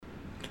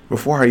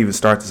Before I even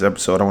start this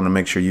episode, I want to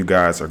make sure you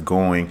guys are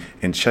going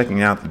and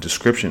checking out the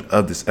description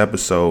of this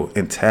episode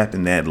and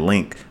tapping that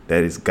link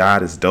that is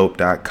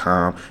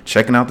GodlyDopeness.com,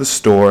 checking out the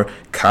store,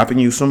 copping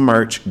you some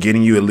merch,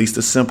 getting you at least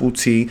a simple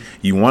tee.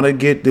 You want to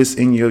get this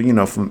in your,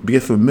 be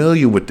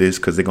familiar with this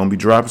because they're going to be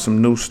dropping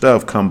some new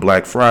stuff come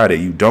Black Friday.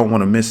 You don't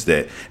want to miss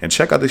that. And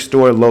check out the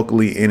store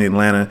locally in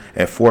Atlanta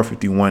at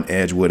 451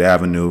 Edgewood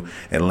Avenue,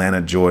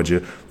 Atlanta,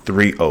 Georgia,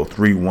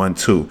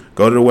 30312.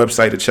 Go to the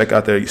website to check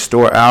out their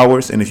store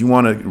hours, and if you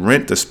want to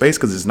rent the space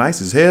because it's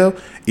nice as hell,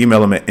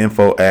 email them at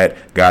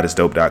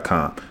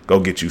info@GodlyDopeness.com. Go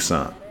get you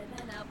some.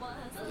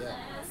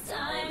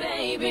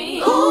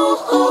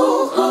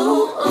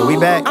 We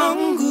back.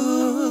 I'm good.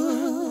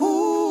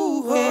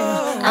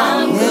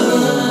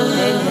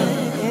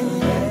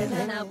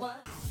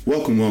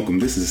 Welcome.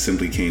 This is the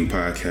Simply King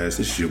podcast.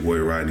 This is your boy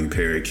Rodney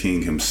Perry,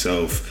 King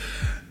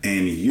himself.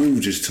 And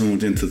you've just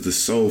tuned into the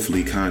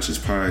Soulfully Conscious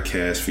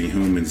podcast for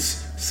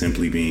humans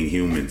simply being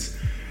humans.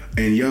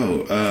 And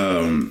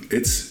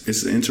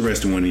it's an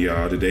interesting one to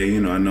y'all today. I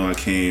know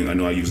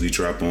I usually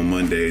drop on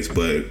Mondays,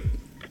 but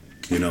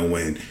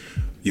when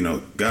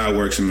God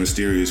works in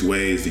mysterious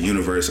ways, the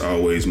universe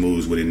always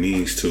moves when it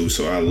needs to.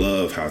 So I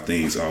love how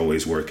things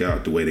always work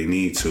out the way they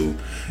need to.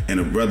 And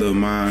a brother of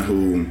mine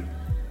who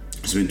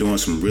has been doing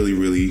some really,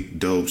 really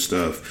dope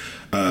stuff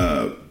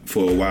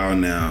for a while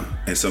now,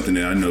 and something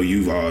that I know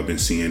you've all been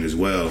seeing as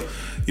well,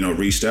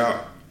 reached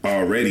out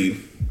already.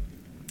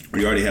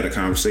 We already had a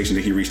conversation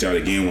that he reached out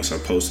again once I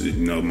posted,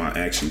 my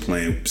action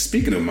plan.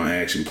 Speaking of my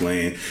action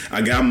plan,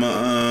 I got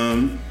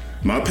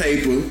my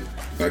paper,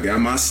 I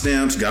got my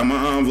stamps, got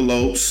my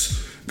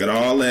envelopes, got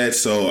all that.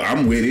 So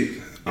I'm with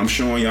it. I'm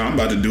showing y'all I'm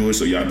about to do it.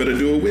 So y'all better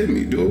do it with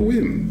me.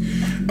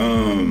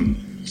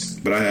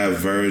 But I have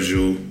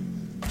Virgil,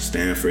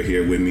 Stanford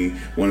here with me,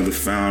 one of the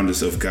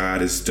founders of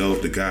God is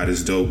Dope, the God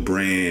is Dope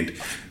brand.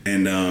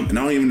 And I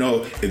don't even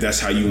know if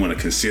that's how you want to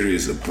consider it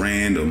as a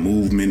brand, a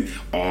movement,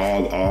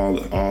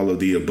 all of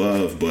the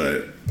above.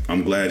 But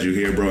I'm glad you're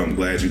here, bro. I'm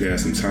glad you had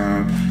some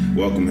time.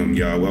 Welcome him,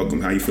 y'all. Welcome.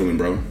 How you feeling,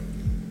 bro?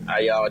 How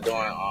y'all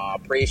doing?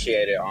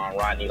 Appreciate it,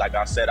 Rodney. Like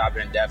I said, I've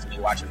been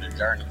definitely watching the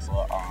journey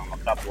for a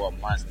couple of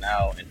months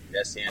now, and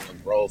just seeing the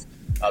growth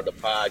of the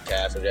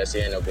podcast and just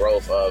seeing the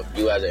growth of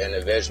you as an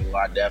individual.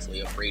 I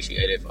definitely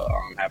appreciate it for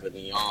having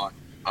me on.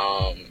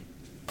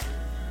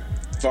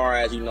 As far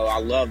as, I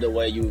love the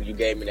way you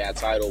gave me that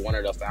title, one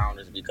of the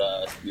founders,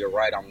 because you're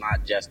right, I'm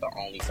not just the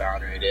only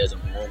founder. It is a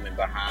movement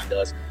behind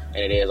us,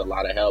 and it is a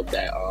lot of help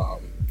that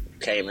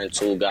came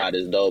into God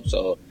is Dope.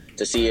 So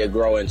to see it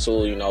grow into,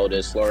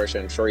 this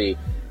flourishing tree,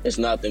 it's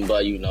nothing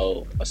but,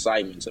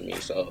 excitement to me.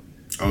 So.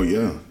 Oh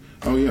yeah.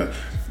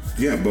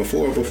 Yeah,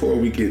 before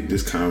we get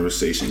this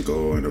conversation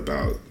going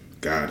about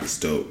God is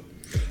Dope,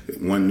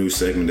 one new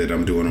segment that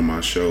I'm doing on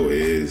my show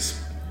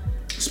is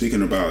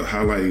speaking about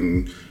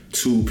highlighting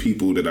two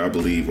people that I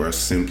believe are I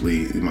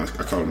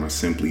call them my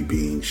simply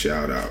being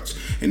shout outs.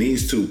 And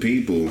these two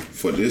people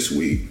for this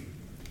week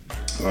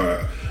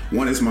are,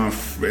 one is my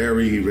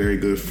very, very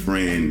good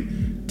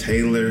friend,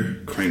 Taylor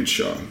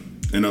Crenshaw,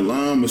 an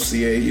alum of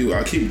CAU.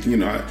 I keep,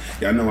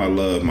 I know I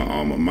love my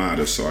alma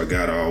mater, so I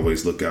gotta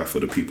always look out for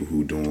the people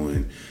who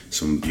doing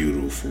some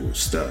beautiful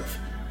stuff.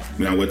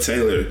 Now with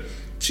Taylor,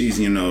 she's,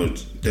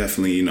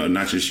 definitely,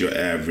 not just your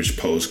average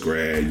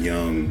post-grad,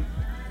 young,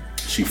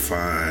 she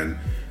fine,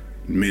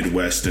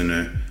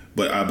 Midwesterner,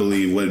 but I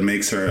believe what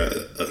makes her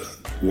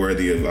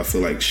worthy of, I feel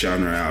like,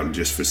 shouting her out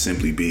just for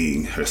simply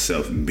being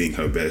herself and being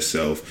her best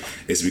self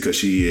is because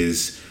she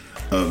is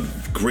a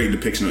great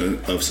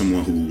depiction of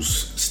someone who's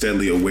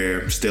steadily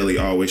aware, steadily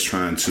always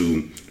trying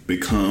to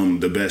become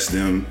the best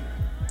them.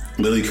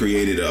 Lily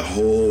created a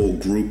whole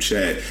group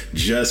chat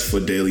just for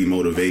daily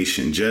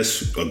motivation,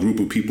 just a group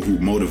of people who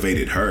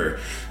motivated her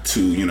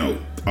to,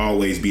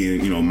 always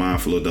being,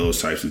 mindful of those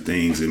types of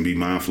things and be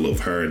mindful of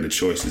her and the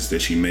choices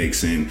that she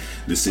makes and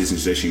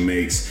decisions that she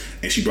makes.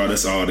 And she brought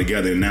us all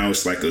together. And now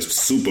it's like a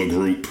super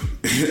group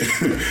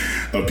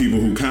of people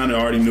who kind of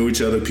already knew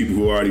each other, people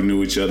who already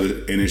knew each other.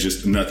 And it's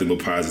just nothing but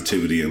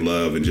positivity and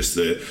love. And just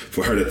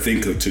for her to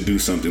think of to do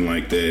something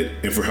like that,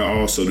 and for her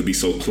also to be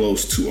so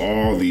close to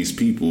all these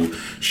people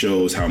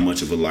shows how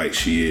much of a light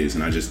she is.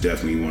 And I just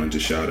definitely wanted to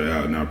shout her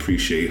out, and I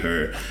appreciate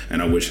her,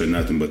 and I wish her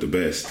nothing but the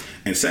best.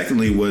 And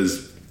secondly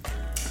was,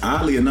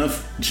 oddly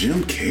enough,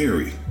 Jim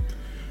Carrey.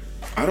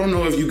 I don't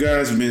know if you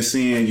guys have been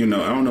seeing,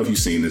 I don't know if you've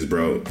seen this,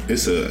 bro.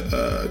 It's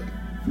a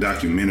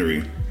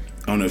documentary.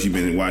 I don't know if you've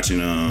been watching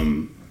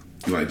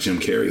like Jim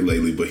Carrey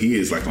lately, but he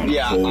is like on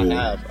a whole. Yeah,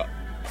 I have.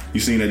 You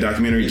seen that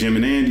documentary, Jim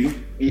and Andy?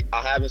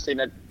 I haven't seen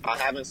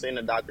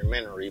the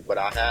documentary, but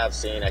I have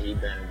seen that he's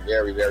been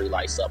very, very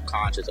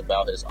subconscious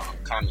about his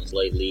comments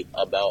lately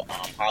about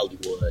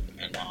Hollywood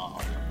and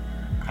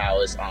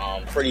how it's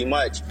pretty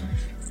much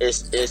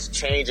it's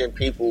changing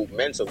people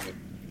mentally.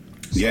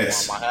 So,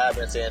 yes. I have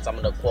been seeing some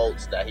of the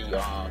quotes that he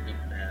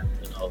been,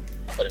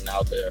 putting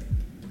out there.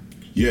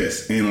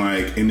 Yes, and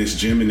like in this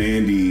Jim and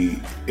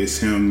Andy, it's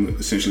him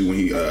essentially when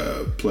he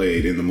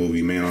played in the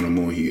movie Man on the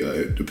Moon. He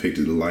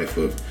depicted the life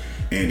of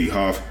Andy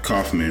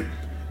Kaufman,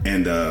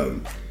 and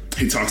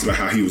he talks about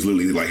how he was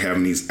literally like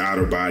having these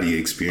outer body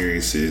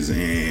experiences,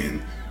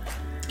 and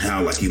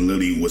how like he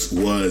literally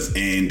was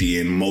Andy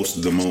in most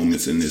of the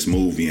moments in this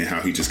movie, and how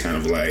he just kind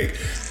of like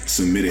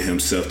submitted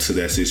himself to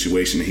that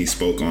situation. And he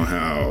spoke on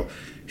how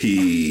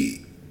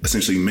he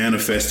essentially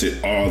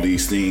manifested all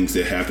these things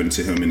that happened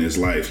to him in his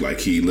life. Like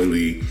he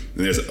literally,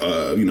 there's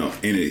in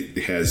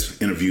it has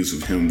interviews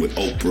with him with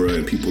Oprah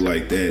and people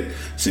like that,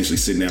 essentially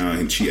sitting down,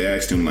 and she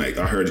asked him like,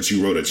 I heard that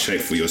you wrote a check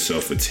for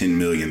yourself for $10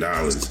 million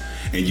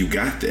and you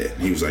got that.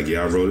 And he was like,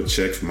 yeah, I wrote a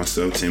check for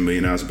myself, $10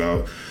 million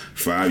about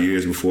 5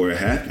 years before it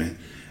happened.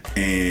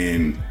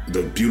 And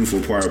the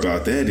beautiful part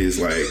about that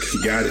is like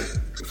he got it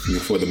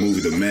for the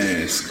movie The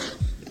Mask.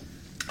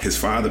 His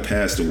father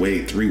passed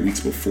away 3 weeks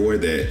before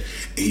that,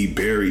 and he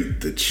buried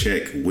the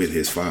check with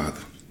his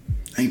father.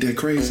 Ain't that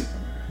crazy?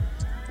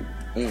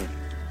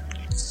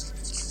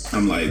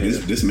 I'm like,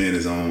 this man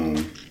is on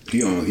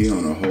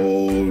a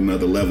whole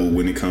nother level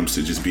when it comes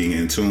to just being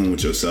in tune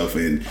with yourself.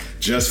 And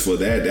just for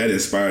that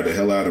inspired the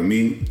hell out of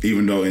me,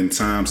 even though in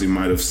times it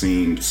might have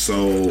seemed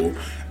so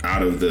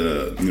out of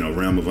the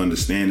realm of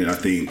understanding. I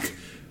think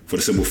for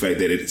the simple fact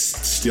that it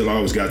still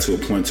always got to a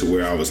point to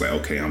where I was like,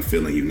 okay, I'm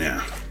feeling you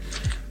now,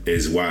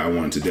 is why I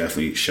wanted to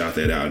definitely shout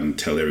that out and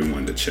tell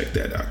everyone to check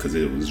that out, because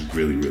it was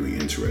really, really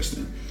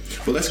interesting.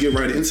 But let's get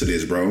right into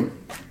this, bro.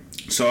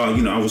 So,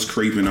 I was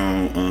creeping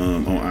on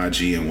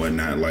IG and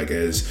whatnot, like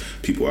as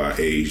people our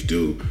age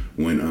do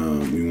when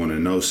we want to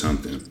know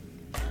something.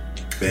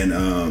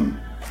 And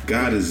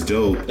God is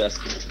Dope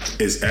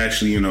is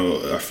actually,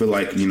 I feel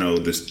like,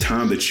 this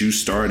time that you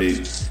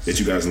started, that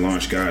you guys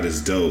launched God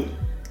is Dope,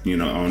 I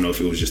don't know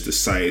if it was just the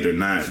site or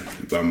not,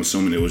 but I'm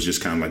assuming it was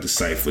just kind of like the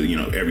site for,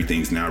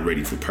 everything's now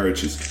ready for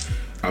purchase.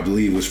 I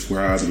believe it was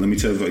Friday. Let me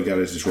tell you if I got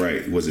this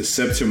right. Was it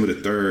September the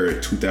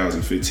 3rd,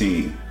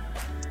 2015?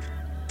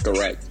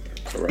 Correct.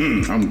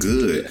 I'm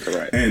good. Yeah,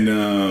 correct. And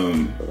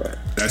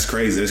that's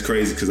crazy. That's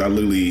crazy because I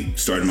literally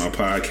started my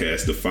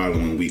podcast the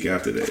following week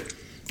after that,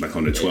 like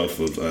on the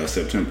 12th of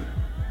September.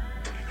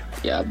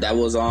 Yeah, that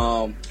was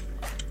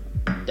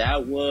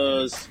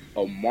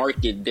a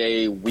market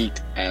day week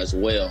as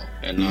well,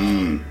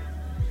 and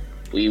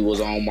we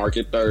was on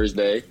Market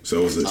Thursday.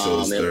 So it was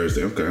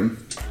Thursday. Okay.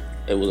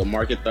 It was a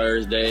Market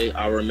Thursday.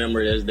 I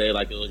remember this day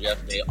like it was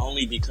yesterday,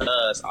 only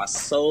because I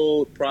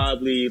sold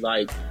probably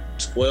like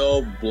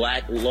 12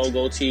 black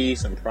logo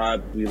tees and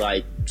probably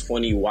like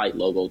 20 white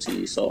logo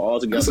tees. So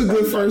altogether, that's a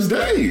good first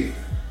day.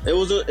 It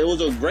was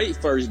a great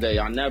first day.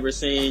 I never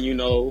seen,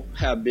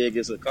 how big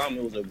it's come.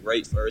 It was a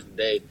great first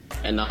day.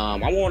 And I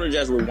want to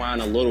just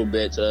rewind a little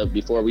bit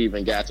before we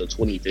even got to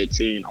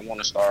 2015. I want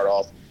to start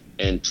off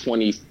in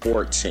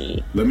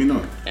 2014. Let me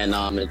know. And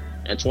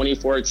in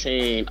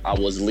 2014, I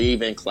was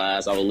leaving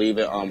class. I was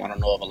leaving, I don't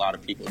know if a lot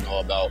of people know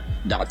about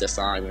Dr.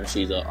 Simon.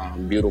 She's a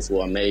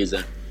beautiful,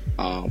 amazing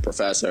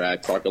professor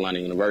at Clark Atlanta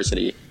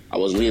University. I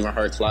was leaving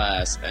her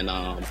class, and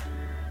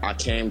I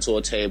came to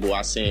a table.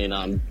 I seen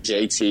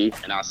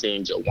JT and I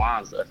seen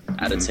Jawanza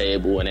at a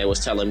table, and they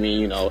was telling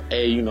me,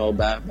 hey,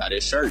 buy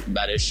this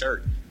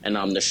shirt. And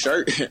the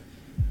shirt,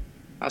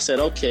 I said,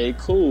 okay,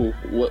 cool.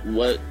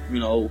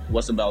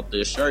 What's about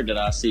this shirt that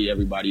I see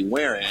everybody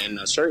wearing? And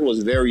the shirt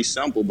was very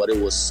simple, but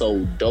it was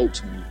so dope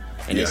to me.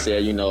 And it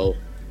said,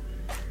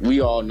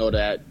 we all know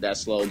that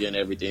slogan,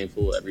 everything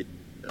cool, everything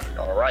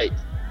all right.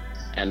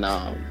 And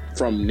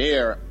from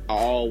there, I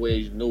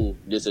always knew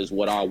this is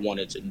what I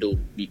wanted to do,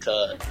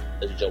 because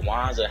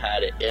Jawanza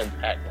had an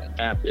impact on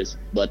campus,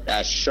 but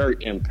that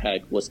shirt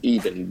impact was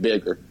even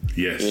bigger.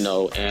 Yes.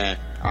 And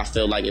I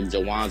feel like if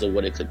Jawanza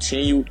would have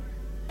continued,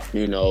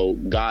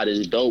 God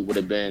is Dope would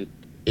have been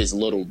his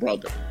little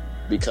brother,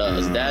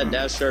 because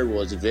that shirt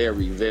was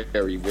very,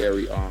 very,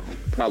 very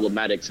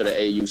problematic to the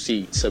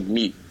AUC, to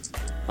me.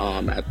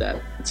 At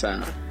that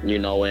time,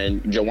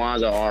 and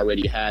Jawanza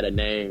already had a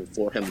name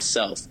for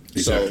himself.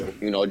 Exactly.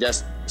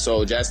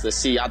 So, just to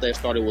see, I just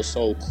thought it was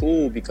so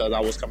cool, because I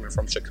was coming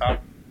from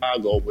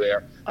Chicago,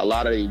 where a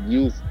lot of the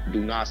youth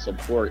do not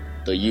support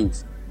the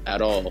youth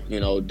at all,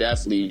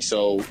 definitely.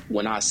 So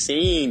when I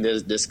seen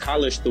this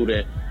college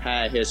student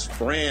had his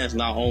friends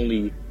not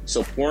only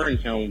supporting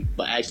him,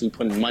 but actually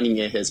putting money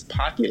in his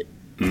pocket,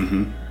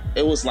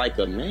 it was like,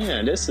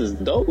 man, this is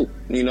dope,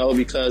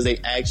 because they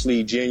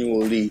actually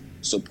genuinely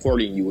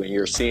supporting you, and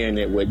you're seeing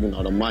it with,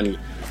 the money.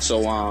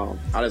 So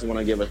I just want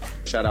to give a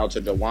shout out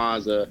to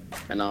Jawanza,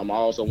 and I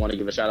also want to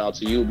give a shout out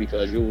to you,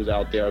 because you was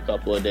out there a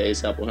couple of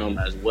days helping him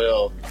as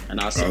well, and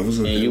I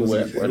see you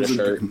wear the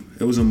shirt.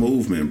 It was a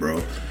movement,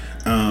 bro.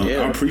 I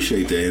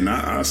appreciate that, and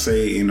I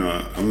say, I'm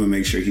gonna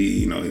make sure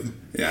he,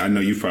 I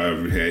know you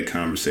probably had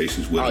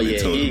conversations with him and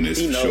told him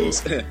this for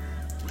knows. Sure.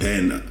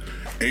 And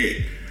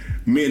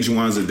me and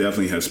Jawanza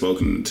definitely have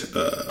spoken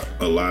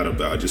a lot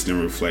about, just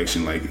in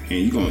reflection, like,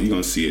 and you're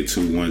gonna see it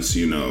too once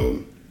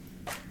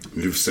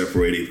you've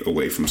separated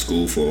away from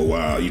school for a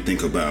while. You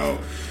think about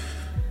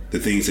the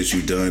things that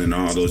you've done and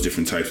all those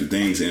different types of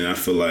things, and I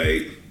feel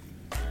like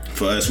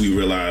for us, we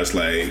realized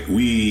like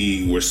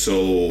we were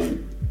so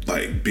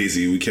like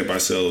busy. We kept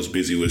ourselves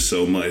busy with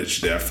so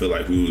much that I feel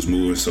like we was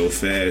moving so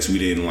fast. We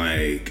didn't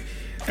like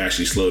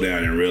actually slow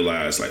down and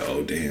realize like,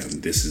 oh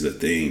damn, this is a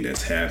thing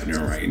that's happening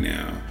right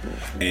now,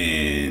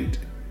 and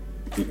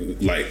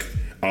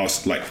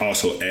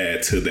also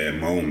add to that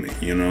moment.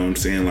 You know what I'm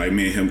saying? Like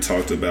me and him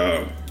talked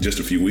about just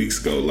a few weeks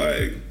ago,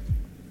 like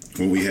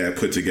when we had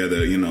put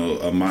together, you know,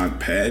 a mock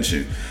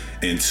pageant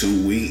in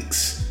 2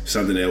 weeks,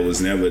 something that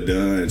was never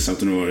done,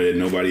 something that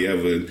nobody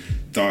ever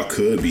thought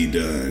could be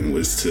done,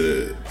 was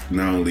to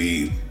not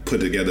only put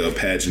together a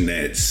pageant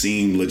that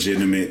seemed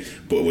legitimate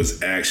but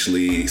was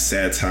actually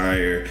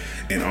satire,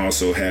 and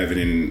also have it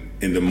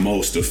in the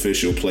most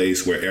official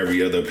place where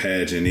every other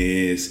pageant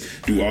is.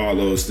 Do all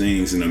those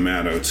things in a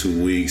matter of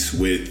 2 weeks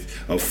with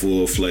a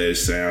full-fledged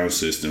sound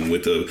system,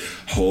 with a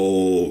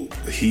whole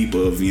heap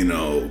of, you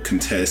know,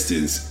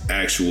 contestants,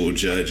 actual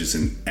judges,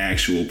 an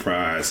actual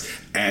prize,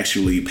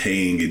 actually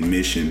paying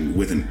admission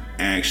with an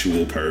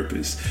actual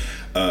purpose.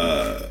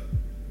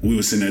 We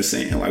were sitting there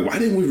saying, like, why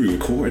didn't we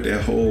record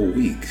that whole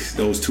week,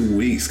 those 2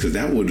 weeks? Because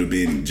that would have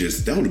been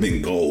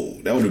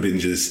gold. That would have been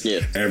just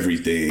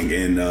everything.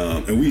 And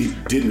we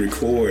didn't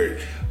record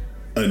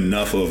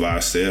enough of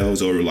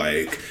ourselves, or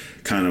like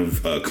kind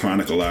of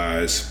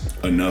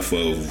chronicleize enough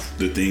of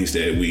the things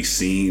that we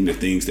seen, the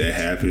things that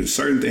happened.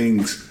 Certain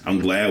things I'm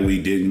glad we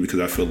didn't,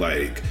 because I feel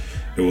like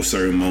there were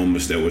certain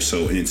moments that were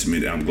so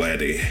intimate. I'm glad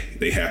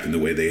they happened the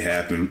way they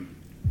happened.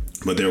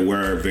 But there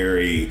were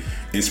very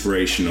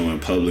inspirational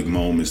and public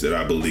moments that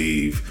I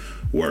believe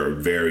were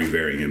very,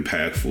 very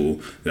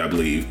impactful, that I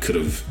believe could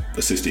have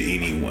assisted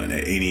anyone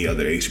at any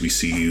other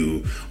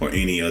HBCU or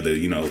any other,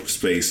 you know,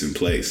 space and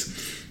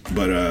place.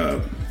 But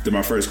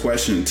my first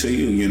question to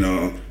you, you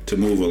know, to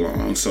move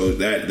along. So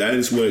that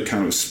is what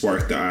kind of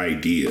sparked the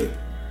idea.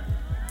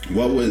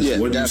 What do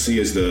you see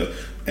as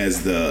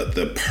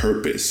the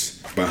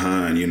purpose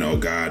behind, you know,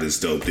 God is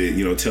Dope?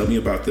 You know, tell me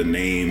about the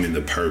name and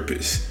the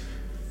purpose.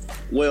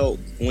 Well,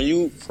 when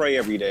you pray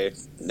every day,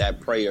 that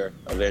prayer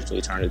eventually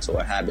turns into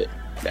a habit.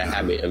 That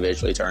habit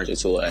eventually turns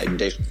into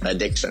an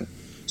addiction.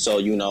 So,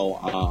 you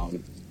know,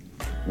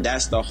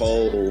 that's the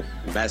whole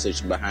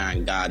message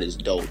behind God is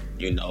Dope.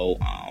 You know,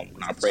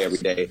 when I pray every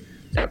day,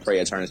 that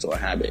prayer turns into a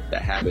habit.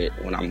 That habit,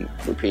 when I'm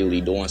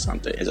repeatedly doing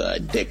something, is an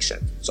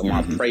addiction. So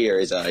my prayer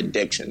is an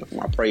addiction.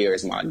 My prayer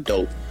is my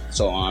dope.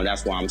 So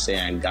that's why I'm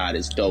saying God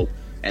is Dope.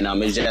 And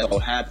it just so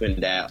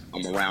happened that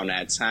around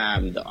that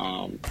time,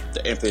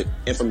 the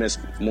infamous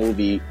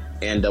movie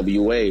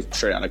NWA,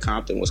 Straight Outta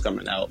Compton, was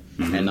coming out.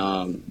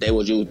 And they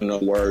was using the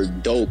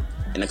word dope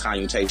in the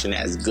connotation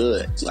as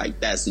good. Like,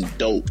 that's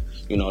dope.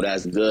 You know,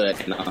 that's good.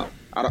 And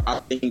I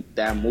think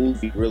that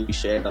movie really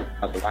shed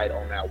a light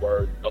on that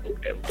word dope,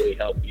 and really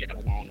helped get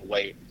along the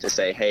way to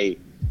say, hey,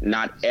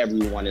 not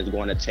everyone is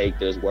going to take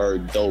this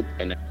word dope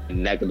in a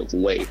negative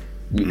way.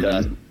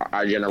 Because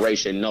our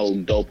generation knows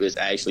dope is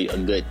actually a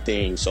good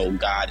thing, so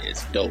God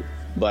is dope.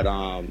 But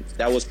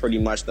that was pretty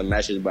much the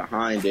message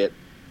behind it.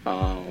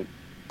 Of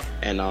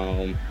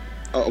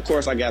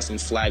course, I got some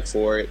flack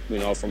for it, you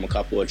know, from a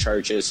couple of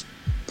churches,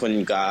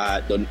 putting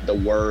God, the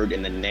word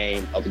and the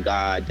name of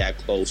God that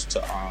close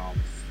to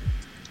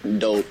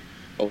dope.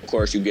 Of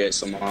course, you get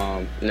some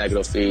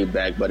negative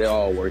feedback, but it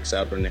all works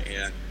out in the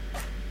end.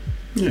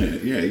 Yeah,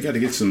 you got to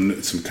get some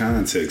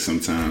context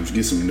sometimes,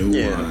 get some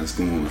nuance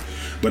going.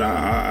 But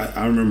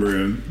I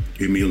remember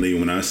immediately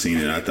when I seen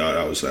it, I thought,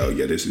 I was like, oh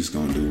yeah, this is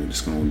going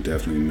to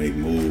definitely make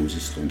moves.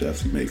 It's going to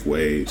definitely make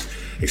waves,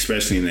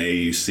 especially in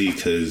the AUC,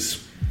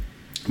 because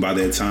by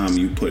that time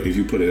if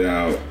you put it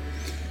out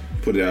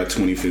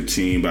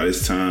 2015, by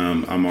this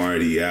time I'm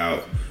already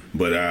out.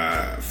 But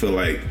I feel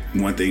like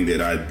one thing that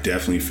I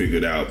definitely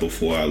figured out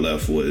before I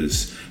left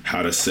was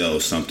how to sell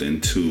something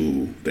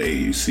to the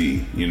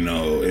AUC, you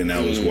know, and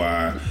that was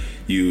why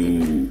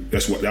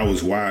that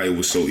was why it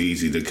was so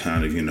easy to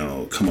kind of, you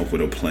know, come up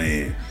with a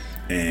plan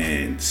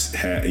and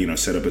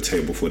set up a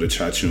table for the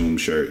Chachum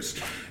shirts.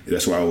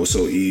 That's why it was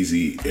so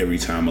easy every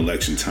time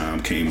election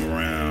time came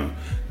around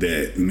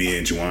that me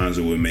and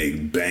Juwanza would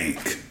make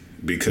bank.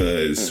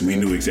 Because we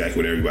knew exactly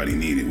what everybody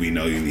needed. We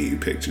know you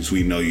need pictures.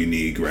 We know you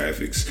need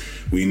graphics.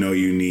 We know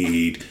you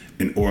need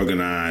an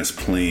organized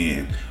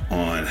plan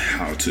on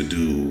how to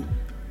do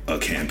a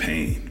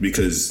campaign.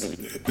 Because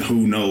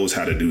who knows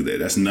how to do that?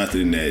 That's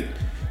nothing that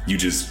you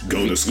just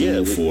go to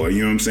school for.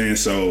 You know what I'm saying?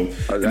 So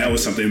and that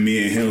was something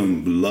me and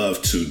him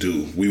loved to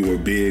do. We were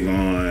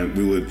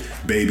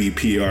baby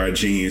PR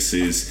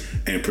geniuses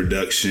and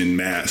production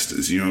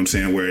masters. You know what I'm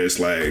saying? Where it's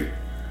like,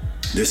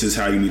 this is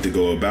how you need to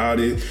go about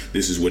it.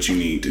 This is what you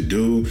need to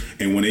do.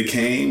 And when it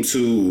came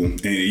to,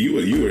 and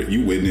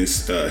you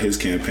witnessed his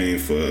campaign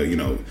for, you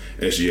know,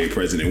 SGA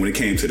president. When it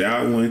came to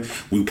that one,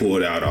 we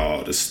pulled out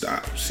all the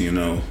stops. You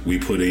know, we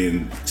put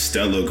in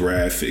stellar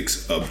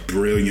graphics, a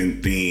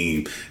brilliant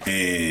theme,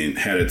 and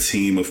had a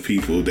team of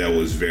people that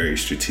was very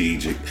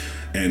strategic.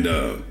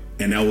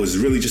 And that was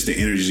really just the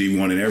energy we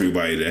wanted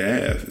everybody to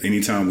have.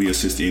 Anytime we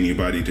assisted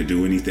anybody to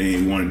do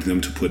anything, we wanted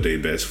them to put their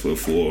best foot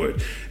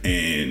forward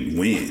and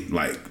win.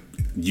 Like,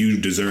 you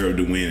deserve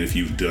to win if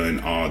you've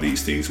done all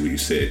these things we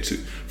said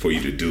for you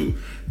to do.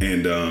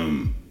 And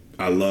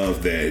I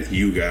love that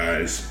you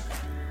guys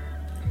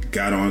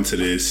got onto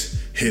this,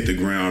 hit the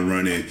ground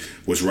running,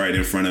 was right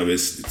in front of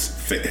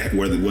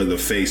where the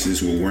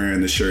faces were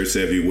wearing the shirts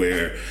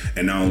everywhere,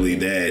 and not only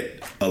that,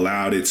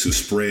 allowed it to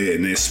spread,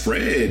 and it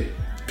spread.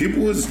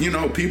 People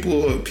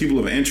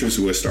of interest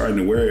who are starting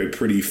to wear it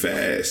pretty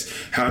fast.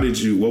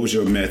 What was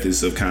your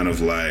methods of kind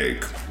of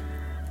like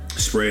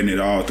spreading it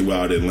all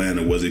throughout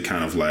Atlanta? Was it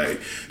kind of like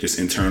just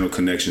internal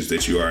connections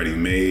that you already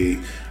made,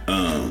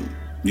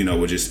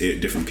 with just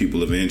different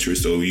people of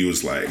interest? Or you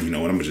was like, you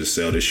know what, I'm gonna just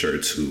sell this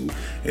shirt to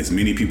as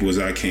many people as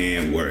I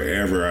can,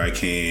 wherever I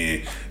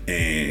can,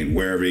 and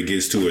wherever it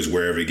gets to is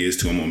wherever it gets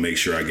to. I'm gonna make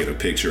sure I get a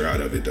picture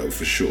out of it though,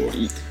 for sure.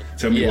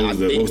 Tell me what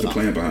was the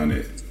plan behind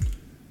it?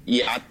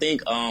 Yeah, I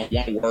think one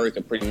word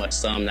could pretty much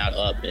sum that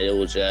up. It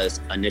was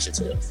just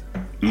initiative.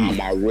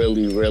 I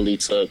really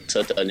took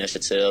the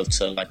initiative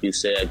to, like you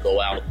said,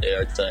 go out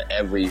there to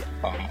every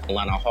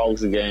Atlanta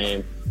Hawks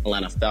game,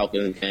 Atlanta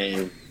Falcons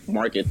game,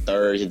 Market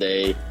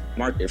Thursday,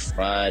 Market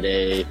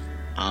Friday,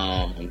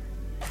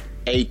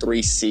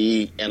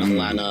 A3C in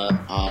Atlanta,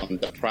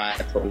 the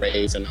Pride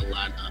Parades in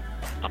Atlanta.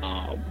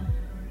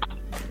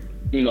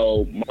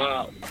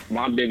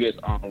 My biggest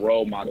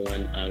role model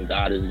in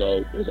God is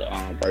Dope is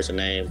a person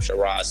named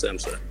Sherrod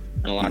Simpson.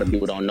 And a lot of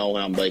people don't know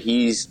him, but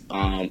he's,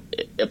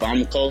 if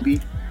I'm Kobe,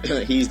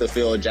 he's the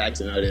Phil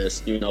Jackson of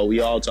this. We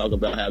all talk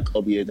about how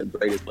Kobe is the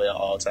greatest player of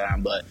all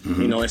time, but,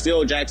 and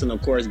Phil Jackson,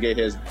 of course, get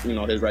his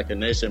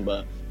recognition,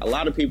 but a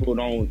lot of people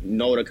don't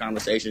know the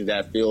conversations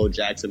that Phil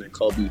Jackson and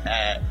Kobe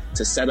had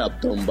to set up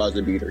them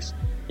buzzer beaters.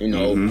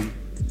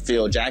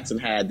 Phil Jackson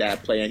had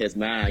that play in his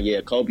mind.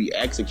 Yeah, Kobe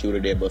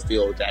executed it, but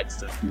Phil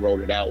Jackson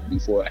wrote it out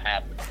before it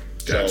happened.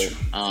 Gotcha.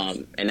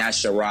 So, and that's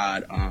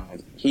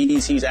Sherrod.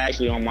 He's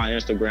actually on my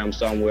Instagram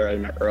somewhere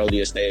in the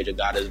earlier stage of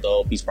God is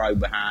Dope. He's probably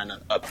behind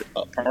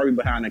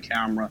a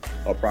camera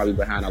or probably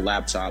behind a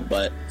laptop,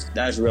 but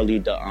that's really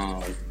the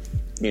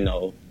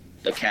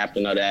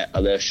captain of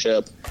that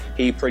ship.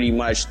 He pretty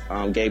much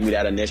gave me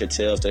that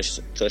initiative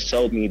to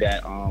show me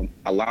that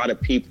a lot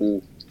of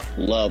people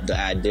love the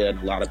idea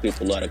and a lot of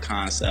people love the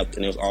concept,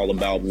 and it was all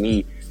about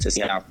me to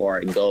see how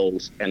far it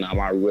goes. And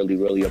I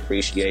really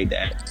appreciate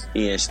that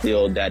he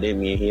instilled that in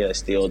me. He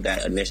instilled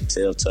that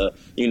initiative to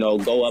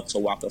go up to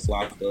Waka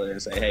Flocka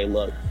and say, hey,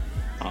 look,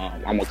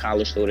 I'm a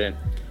college student.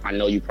 I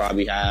know you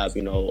probably have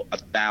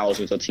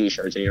thousands of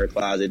t-shirts in your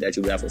closet that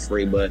you have for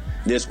free, but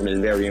this one is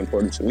very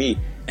important to me.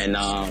 And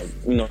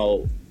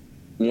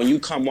when you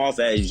come off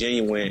as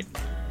genuine,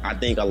 I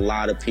think a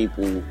lot of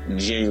people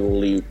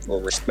genuinely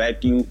will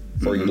respect you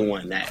for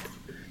doing that.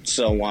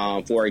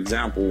 So, for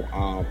example,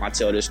 I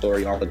tell this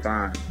story all the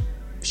time.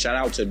 Shout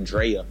out to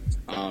Drea,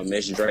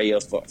 Miss Drea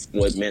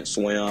with Mint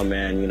Swim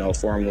and,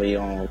 formerly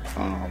on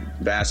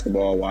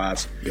Basketball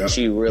Wives. Yep.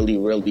 She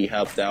really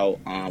helped out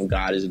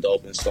God is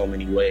Dope in so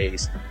many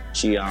ways.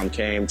 She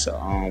came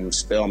to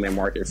Spelman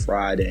Market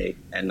Friday,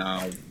 and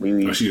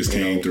she just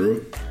came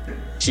through?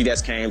 She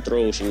just came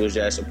through. She was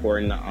just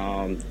supporting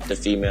the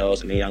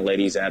females and the young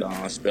ladies at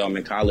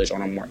Spelman College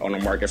on a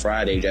Market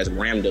Friday, just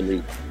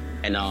randomly.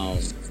 And I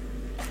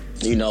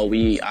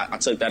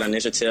took that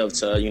initiative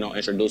to,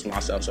 introduce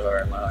myself to her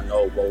and let her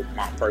know what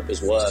my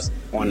purpose was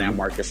on that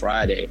Market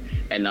Friday.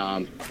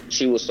 And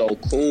she was so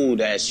cool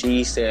that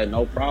she said,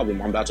 no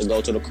problem. I'm about to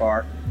go to the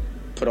car,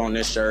 put on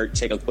this shirt,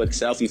 take a quick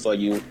selfie for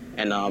you.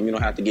 And you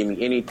don't have to give me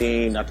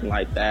anything, nothing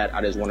like that. I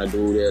just want to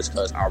do this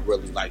because I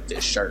really like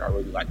this shirt. I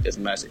really like this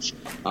message.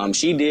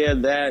 She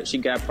did that. She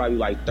got probably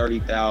like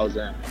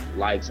 30,000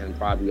 likes in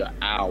probably an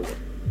hour.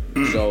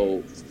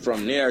 So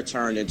from there, it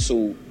turned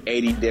into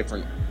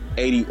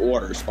 80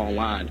 orders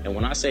online. And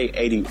when I say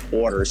 80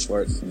 orders,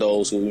 for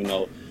those who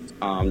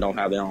don't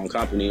have their own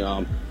company,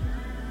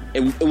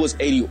 it was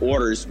 80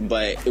 orders,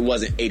 but it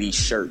wasn't 80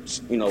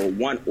 shirts.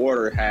 One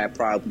order had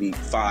probably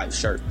 5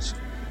 shirts.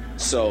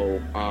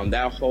 So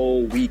that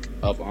whole week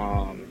of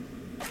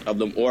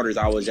them orders,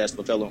 I was just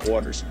fulfilling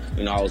orders.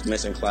 I was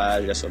missing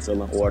class, just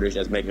fulfilling orders,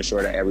 just making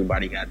sure that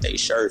everybody got their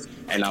shirt.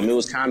 And it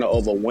was kind of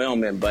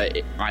overwhelming, but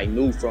I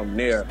knew from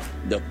there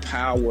the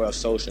power of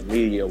social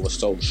media was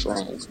so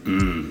strong.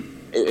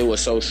 It was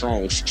so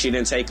strong. She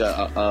didn't take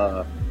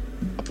a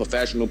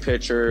professional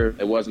picture.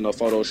 It wasn't a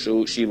photo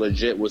shoot. She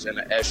legit was in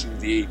an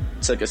SUV,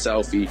 took a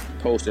selfie,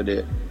 posted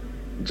it,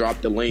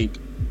 dropped the link,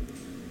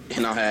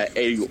 and I had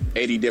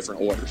 80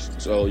 different orders.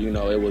 So,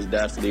 it was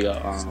definitely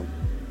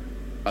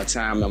a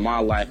time in my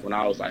life when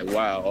I was like,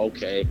 wow,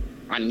 okay,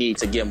 I need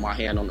to get my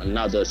hand on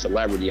another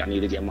celebrity. I need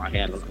to get my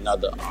hand on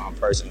another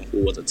person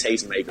who was a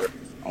tastemaker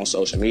on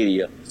social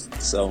media.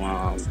 So,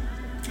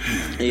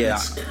 yeah.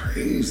 That's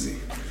crazy.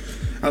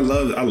 I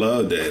love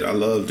that. I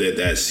love that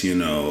that's,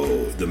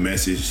 the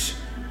message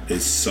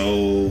is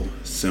so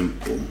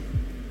simple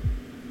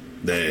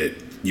that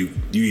you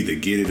either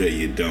get it or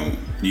you don't.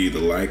 You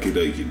either like it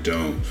or you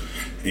don't.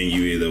 And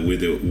you either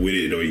with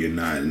it or you're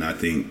not. And I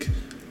think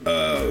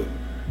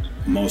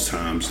most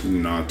times,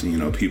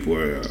 people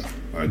are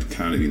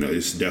kind of,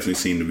 it's definitely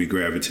seem to be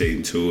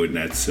gravitating to it. And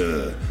that's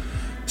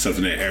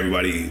something that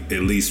everybody,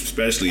 at least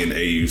especially in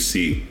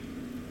AUC,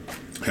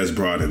 has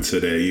brought into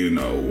their,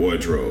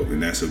 wardrobe,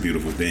 and that's a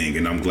beautiful thing.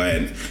 And I'm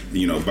glad,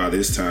 by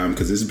this time,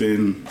 because it's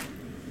been,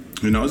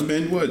 it's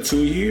been what,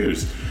 2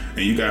 years, and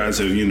you guys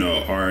have,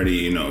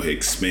 already,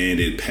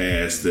 expanded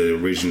past the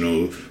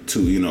original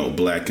to,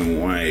 black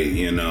and white,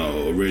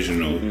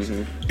 original,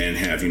 and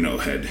have,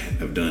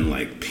 have done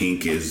like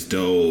Pink is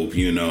Dope,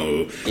 you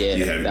have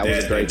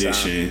that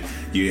edition. Time.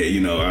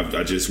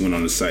 I just went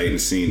on the site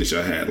and seen that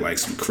y'all had like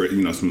some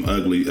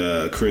ugly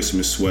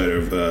Christmas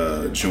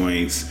sweater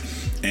joints.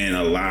 And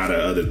a lot of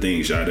other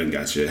things. Y'all done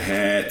got your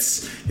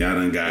hats. Y'all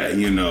done got,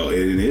 and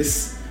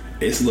it's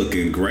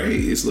looking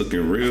great. It's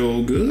looking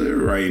real good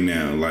right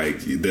now. Like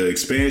the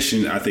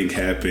expansion, I think,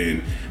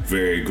 happened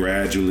very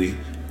gradually,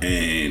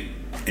 and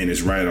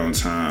it's right on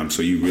time.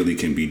 So you really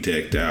can be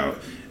decked out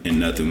in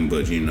nothing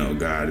but,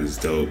 God is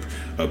dope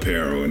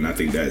apparel. And I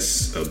think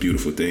that's a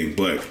beautiful thing.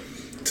 But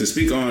to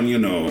speak on,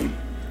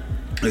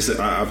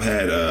 I've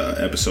had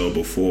an episode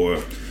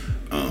before,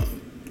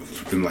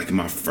 in like it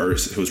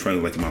was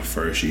probably like my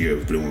first year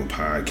of doing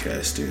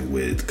podcasting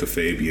with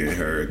Kafabia and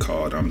her,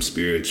 called I'm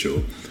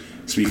Spiritual,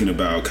 speaking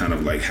about kind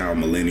of like how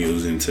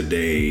millennials in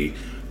today,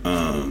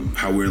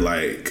 how we're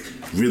like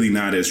really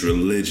not as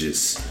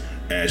religious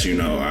as,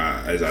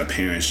 as our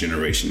parents'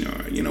 generation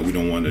are. We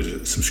don't want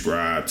to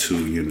subscribe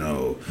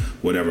to,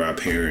 whatever our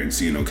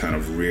parents, kind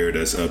of reared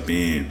us up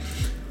in.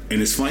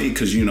 And it's funny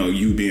because,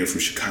 you being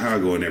from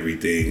Chicago and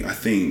everything, I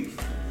think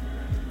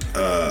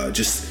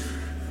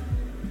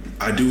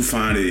I do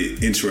find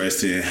it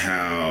interesting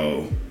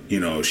how,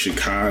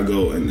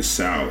 Chicago and the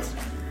South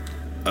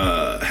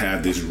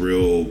have this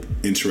real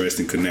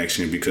interesting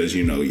connection because,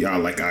 y'all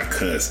like our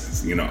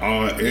cousins.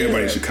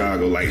 Everybody in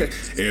Chicago, like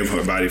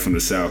everybody from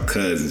the South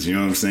cousins, you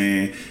know what I'm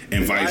saying?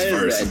 And vice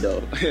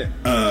versa.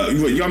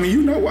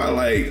 Why?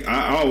 Like,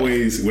 I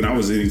always, when I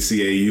was in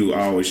CAU,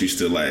 I always used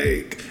to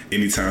like,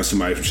 anytime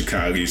somebody from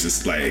Chicago used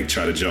to like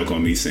try to joke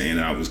on me saying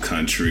I was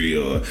country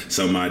or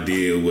something I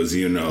did was,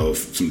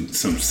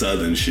 some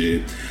Southern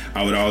shit,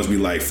 I would always be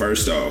like,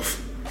 first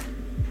off,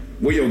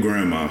 where your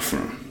grandma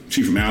from?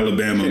 She from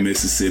Alabama,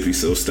 Mississippi,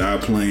 so stop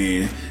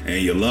playing,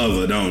 and you love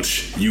her,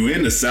 don't you? You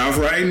in the South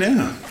right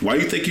now. Why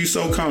you think you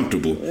so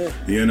comfortable?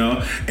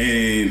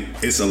 And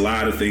it's a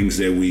lot of things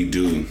that we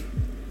do.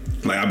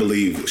 Like, I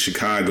believe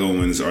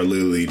Chicagoans are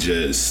literally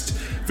just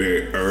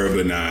very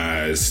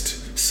urbanized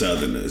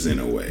Southerners in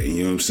a way,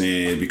 you know what I'm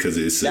saying? Because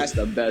that's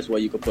the best way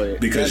you could put it.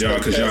 Because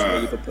y'all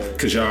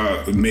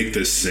make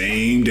the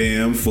same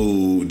damn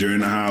food during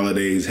the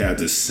holidays, have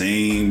the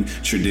same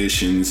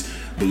traditions,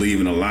 believe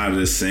in a lot of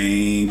the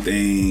same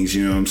things,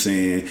 you know what I'm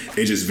saying?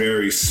 It's just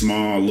very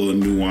small, little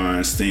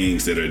nuanced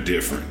things that are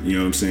different, you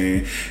know what I'm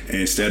saying?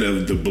 And instead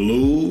of the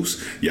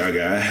blues, y'all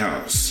got a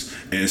house.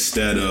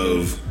 Instead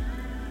of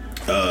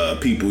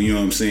people, you know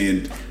what I'm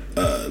saying,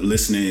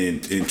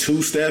 listening and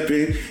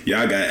two-stepping,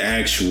 y'all got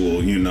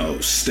actual,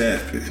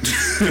 stepping,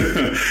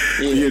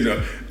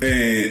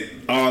 and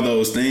all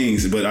those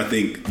things. But I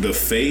think the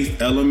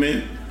faith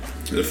element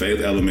of,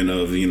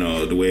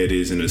 the way it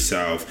is in the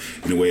South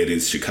and the way it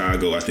is in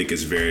Chicago, I think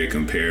is very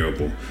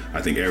comparable.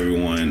 I think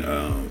everyone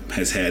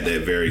has had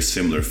that very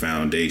similar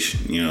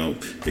foundation,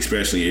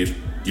 especially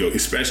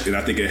and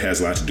I think it has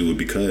a lot to do with,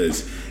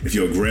 because if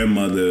your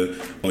grandmother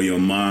or your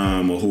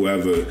mom or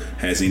whoever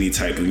has any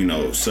type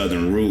of,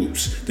 Southern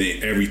roots,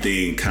 then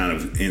everything kind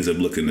of ends up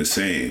looking the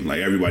same. Like,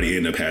 everybody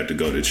ended up had to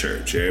go to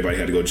church. Everybody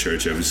had to go to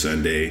church every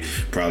Sunday.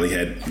 Probably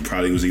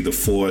was either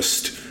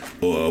forced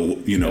or,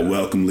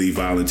 welcomely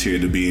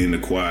volunteered to be in the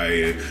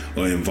choir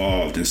or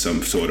involved in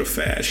some sort of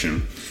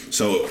fashion.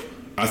 So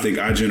I think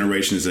our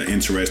generation is an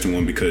interesting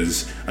one,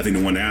 because I think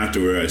the one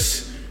after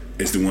us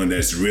is the one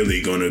that's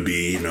really going to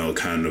be,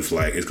 kind of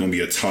like, it's going to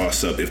be a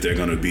toss-up if they're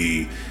going to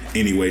be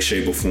any way,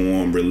 shape, or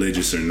form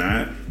religious or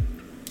not.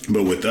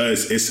 But with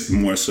us, it's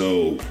more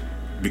so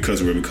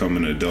because we're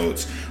becoming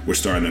adults, we're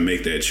starting to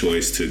make that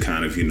choice to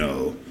kind of,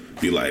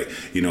 be like,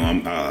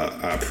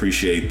 I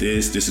appreciate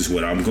this. This is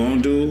what I'm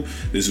going to do.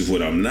 This is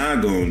what I'm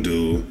not going to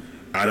do.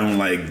 I don't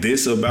like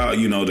this about,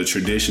 the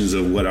traditions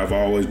of what I've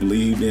always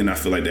believed in. I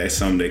feel like that's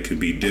something that could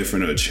be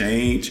different or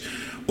change.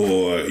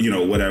 Or,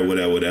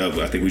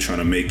 whatever. I think we're trying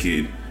to make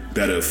it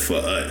better for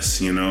us,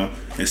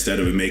 instead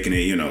of making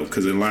it,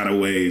 because in a lot of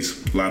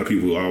ways, a lot of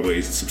people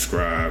always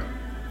subscribe,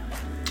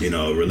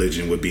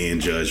 religion with being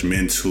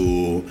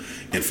judgmental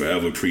and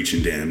forever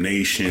preaching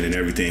damnation and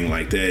everything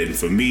like that. And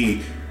for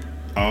me,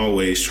 I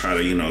always try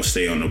to,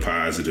 stay on the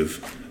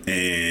positive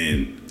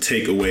and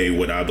take away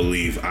what I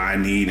believe I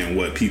need and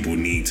what people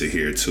need to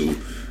hear too.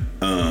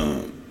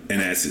 And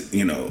that's,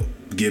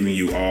 giving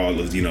you all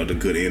of, the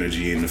good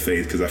energy and the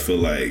faith, because I feel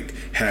like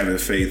having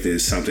faith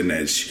is something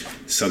that's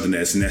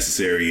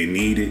necessary and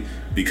needed,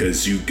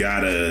 because you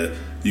gotta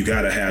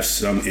have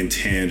some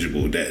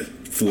intangible that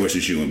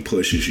forces you and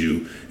pushes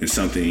you in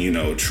something,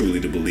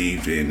 truly to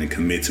believe in and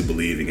commit to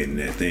believing in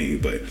that thing.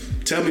 But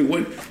tell me,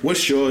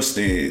 what's your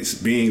stance,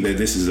 being that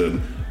this is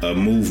a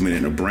movement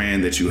and a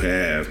brand that you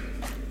have?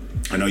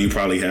 I know you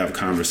probably have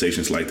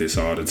conversations like this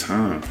all the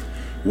time.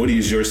 What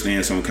is your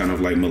stance on kind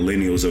of like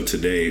millennials of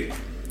today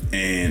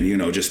and, you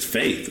know, just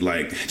faith,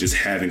 like just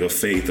having a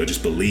faith or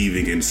just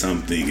believing in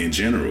something in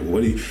general?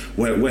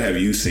 What have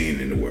you seen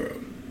in the world?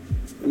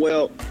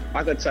 Well,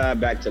 I could tie it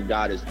back to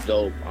God is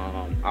dope.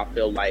 I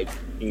feel like,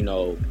 you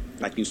know,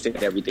 like you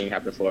said, everything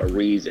happened for a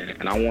reason.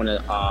 And I want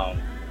to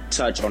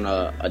touch on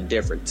a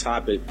different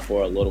topic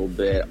for a little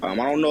bit. I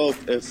don't know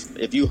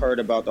if you heard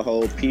about the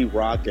whole Pete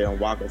Rock and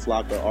Waka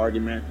Flocka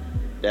argument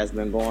that's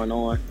been going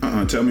on.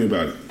 Tell me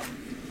about it.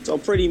 So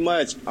pretty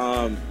much,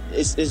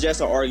 it's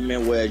just an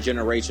argument where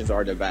generations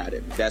are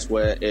divided. That's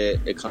what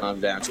it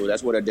comes down to.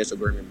 That's what a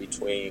disagreement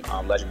between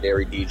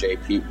legendary DJ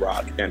Pete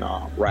Rock and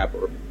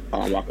rapper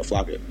Waka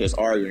Flocka is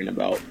arguing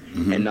about.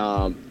 Mm-hmm.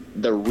 And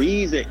the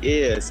reason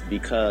is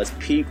because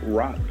Pete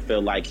Rock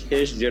feel like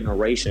his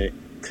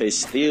generation could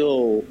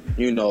still,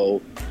 you know,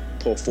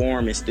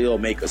 perform and still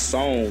make a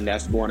song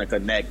that's going to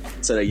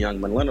connect to the young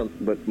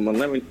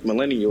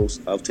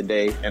millennials of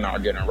today in our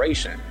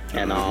generation.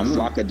 And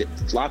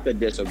Flocka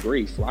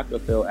disagree.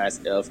 Flocka feel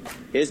as if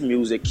his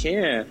music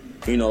can,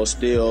 you know,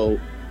 still,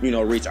 you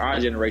know, reach our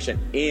generation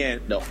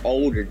and the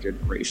older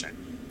generation.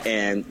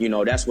 And, you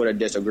know, that's where the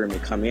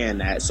disagreement come in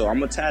at. So I'm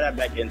going to tie that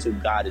back into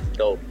God is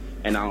dope.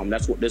 And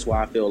that's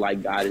why I feel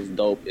like God is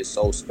dope is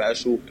so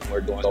special and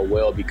we're doing so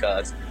well,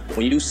 because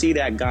when you see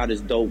that God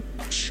is dope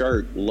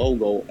shirt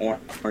logo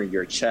on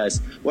your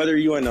chest, whether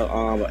you're in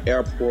the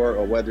airport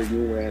or whether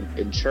you're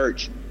in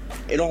church,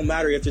 it don't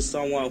matter if it's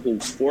someone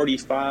who's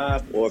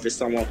 45 or if it's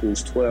someone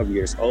who's 12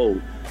 years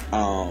old.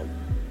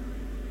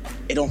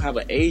 It don't have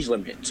an age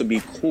limit to be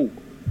cool,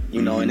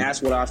 you know. And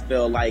that's what I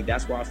feel like.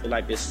 That's why I feel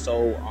like it's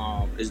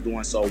so it's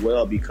doing so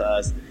well,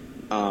 because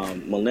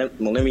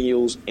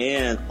millennials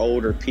and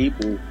older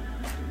people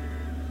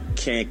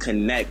can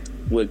connect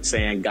with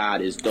saying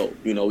God is dope.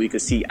 You know, we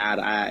could see eye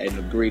to eye and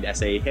agree that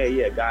say, hey,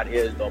 yeah, God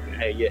is dope, and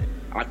hey, yeah,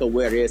 I could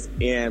wear this,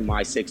 and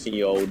my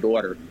 16-year-old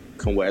daughter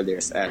can wear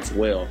this as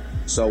well.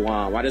 So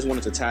I just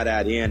wanted to tie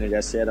that in and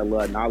just shed a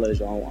little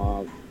knowledge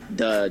on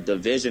the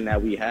division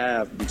that we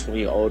have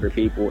between older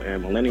people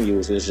and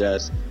millennials. Is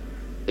just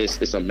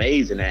it's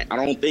amazing. That I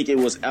don't think it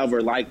was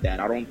ever like that.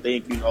 I don't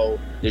think, you know,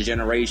 the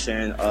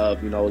generation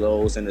of, you know,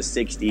 those in the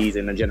 60s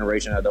and the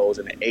generation of those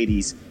in the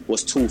 80s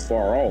was too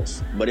far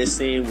off. But it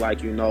seemed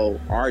like, you know,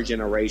 our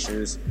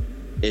generations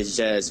is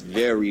just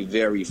very,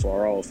 very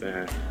far off.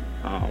 And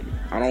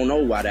I don't know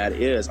why that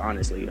is,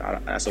 honestly.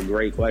 That's a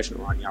great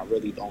question, Ronnie. I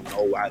really don't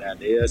know why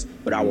that is,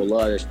 but I would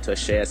love to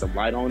shed some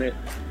light on it,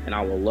 and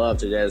I would love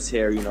to just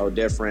hear, you know,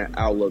 different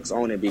outlooks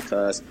on it,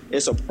 because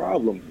it's a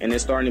problem, and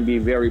it's starting to be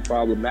very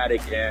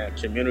problematic in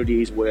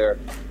communities where,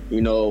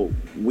 you know,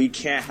 we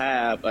can't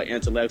have an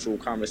intellectual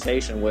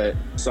conversation with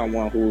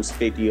someone who's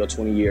 50 or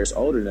 20 years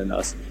older than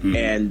us,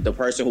 and the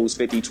person who's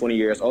 50, 20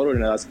 years older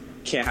than us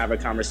can't have a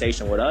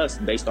conversation with us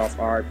based off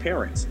our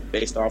appearance,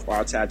 based off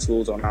our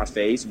tattoos on our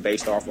face,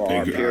 based off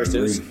our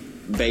piercings,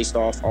 based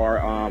off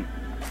our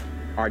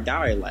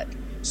dialect.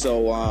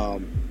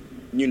 So,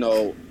 you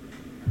know,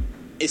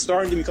 it's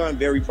starting to become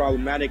very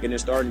problematic, and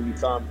it's starting to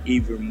become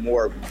even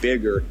more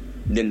bigger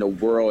than the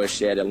world is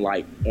shedding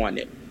light on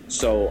it.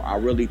 So I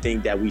really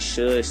think that we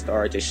should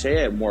start to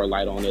shed more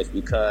light on this,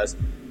 because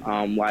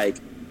like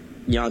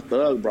Young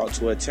Thug brought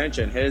to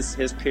attention, his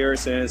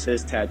piercings,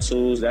 his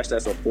tattoos, that's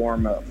just a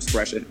form of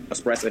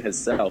expressing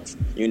himself,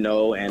 you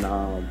know.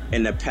 And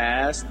in the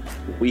past,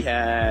 we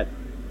had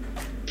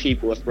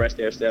people express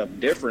themselves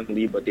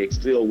differently, but they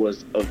still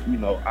was, you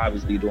know,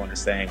 obviously doing the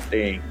same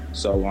thing.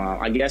 So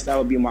I guess that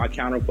would be my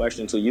counter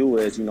question to you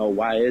is, you know,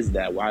 why is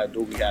that? Why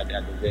do we have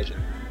that division?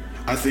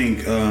 I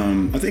think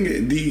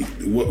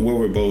what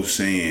we're both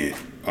saying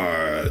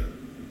are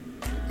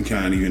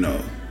kind of, you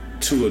know,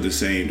 two of the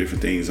same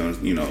different things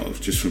on, you know,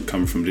 just from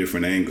coming from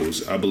different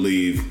angles. I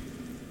believe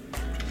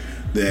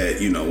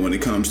that, you know, when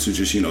it comes to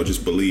just, you know,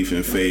 just belief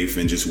and faith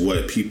and just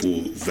what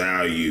people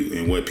value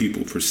and what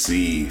people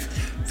perceive,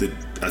 that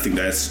I think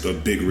that's a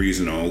big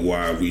reason on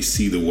why we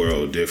see the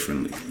world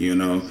differently, you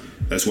know.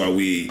 That's why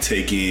we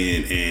take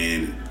in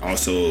and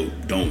also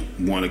don't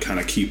want to kind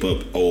of keep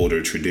up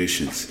older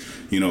traditions.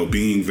 You know,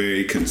 being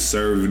very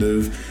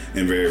conservative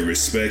and very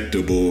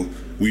respectable,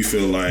 we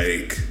feel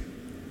like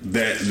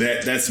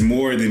that's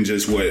more than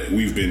just what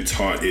we've been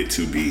taught it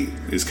to be.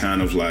 It's kind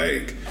of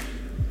like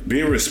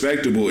being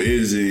respectable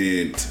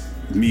isn't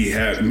me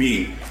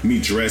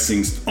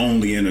dressing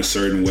only in a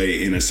certain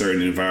way in a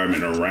certain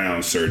environment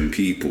around certain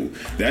people.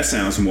 That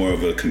sounds more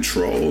of a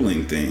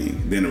controlling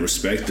thing than a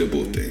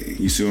respectable thing.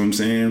 You see what I'm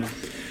saying?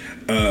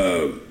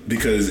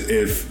 Because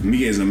if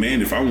me as a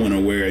man, if I want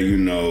to wear, you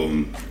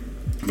know,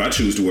 if I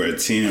choose to wear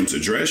Tim's or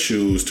dress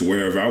shoes to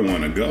wherever I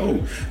want to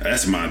go,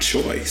 that's my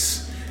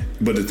choice.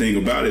 But the thing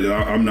about it,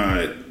 I'm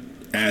not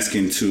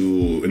asking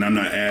to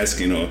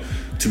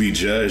be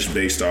judged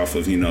based off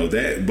of, you know,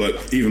 that.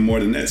 But even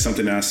more than that,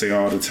 something that I say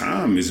all the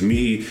time is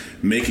me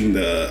making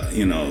the,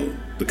 you know,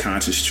 the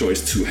conscious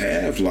choice to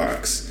have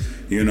locks.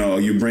 You know,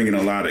 you're bringing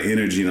a lot of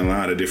energy and a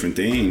lot of different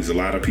things. A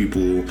lot of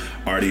people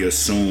already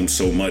assume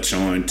so much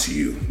onto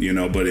you, you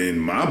know. But in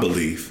my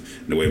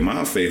belief, the way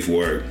my faith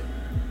works,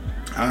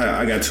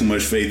 I got too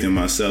much faith in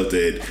myself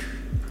that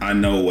I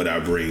know what I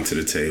bring to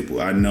the table.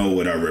 I know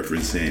what I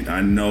represent.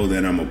 I know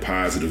that I'm a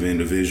positive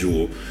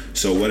individual.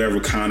 So whatever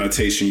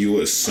connotation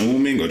you're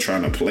assuming or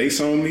trying to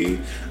place on me,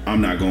 I'm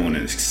not going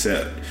to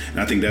accept. And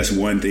I think that's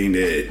one thing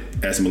that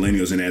as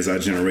millennials and as our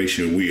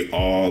generation, we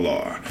all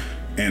are.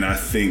 And I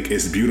think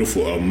it's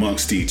beautiful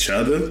amongst each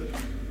other.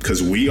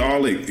 Because we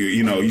all,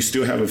 you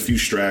still have a few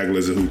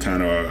stragglers who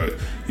kind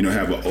of,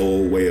 have an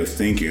old way of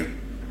thinking.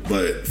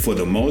 But for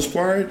the most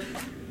part,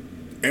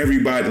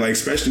 everybody, like,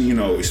 especially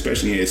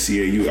at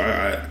CAU,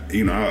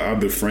 I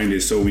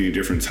befriended so many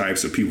different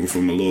types of people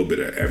from a little bit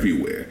of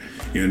everywhere.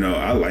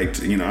 I like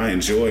to, I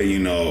enjoy,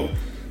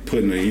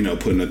 putting a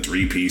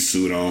 3-piece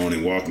suit on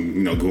and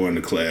walking, going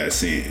to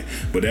class in.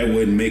 But that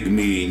wouldn't make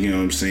me,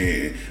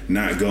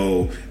 not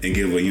go and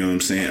give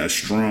a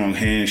strong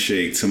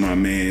handshake to my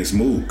man's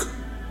Mook,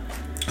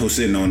 who's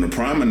sitting on the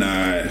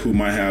promenade, who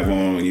might have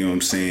on,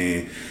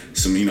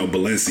 some,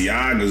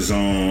 Balenciagas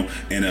on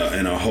and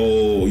a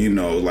whole,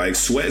 like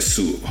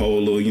sweatsuit,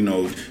 whole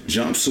little,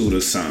 jumpsuit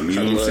or something.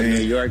 You know what I'm saying?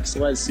 New York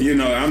sweatsuit.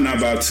 I'm not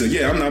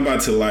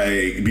about to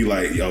like be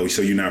like, yo,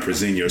 so you're not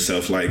presenting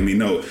yourself like me.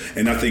 No.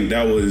 And I think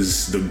that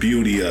was the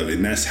beauty of it,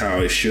 and that's how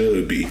it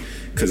should be.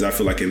 Because I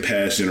feel like in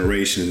past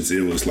generations,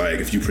 it was like,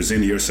 if you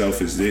present yourself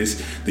as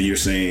this, then you're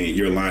saying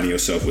you're aligning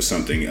yourself with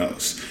something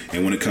else.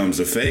 And when it comes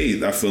to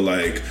faith, I feel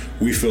like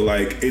we feel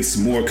like it's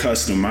more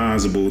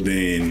customizable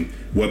than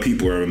what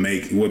people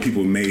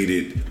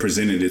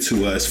presented it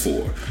to us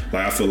for.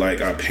 Like, I feel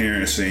like our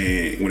parents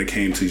saying, when it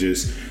came to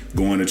just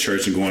going to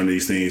church and going to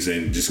these things,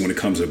 and just when it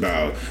comes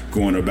about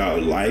going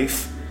about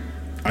life,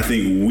 I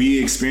think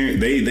we experienced,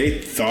 they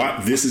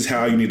thought this is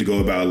how you need to go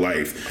about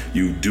life.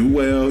 You do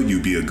well,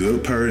 you be a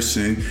good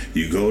person,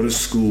 you go to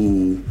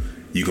school,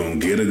 you're going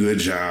to get a good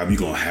job, you're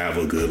going to have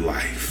a good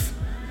life.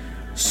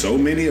 So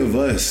many of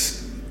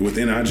us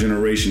within our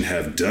generation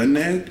have done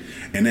that,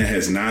 and that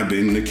has not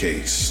been the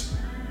case.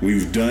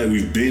 We've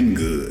been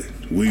good.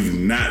 We've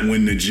not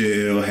went to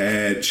jail,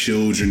 had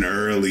children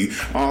early,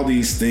 all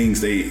these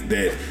things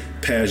that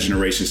past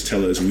generations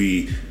tell us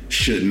we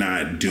should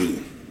not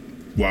do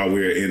while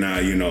we're in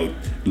our,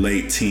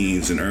 late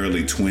teens and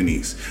early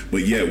 20s.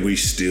 But yet we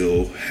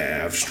still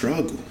have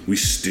struggle. We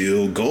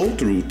still go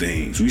through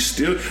things.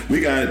 We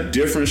got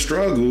different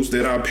struggles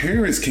that our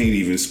parents can't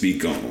even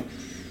speak on.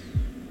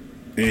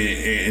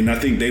 And I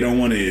think they don't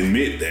want to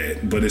admit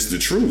that, but it's the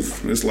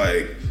truth. It's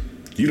like,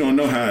 you don't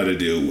know how to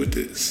deal with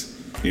this.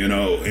 In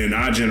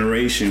our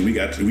generation,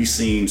 we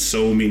seen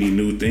so many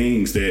new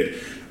things that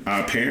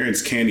our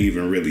parents can't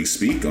even really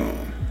speak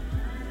on.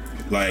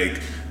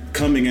 Like,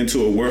 coming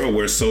into a world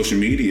where social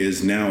media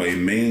is now a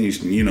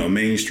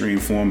mainstream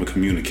form of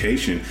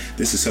communication,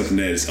 this is something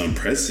that is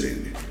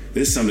unprecedented.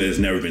 This is something that's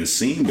never been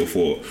seen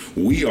before.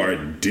 We are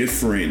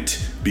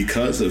different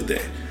because of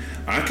that.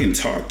 I can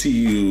talk to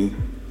you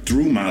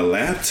through my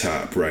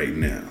laptop right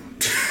now.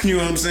 You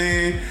know what I'm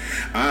saying?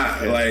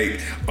 I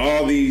like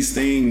all these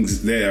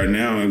things that are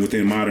now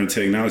within modern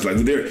technology. Like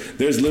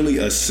there's literally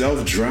a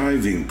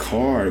self-driving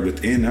car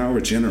within our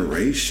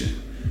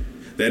generation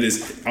that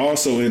is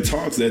also in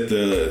talks that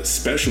the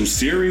special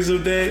series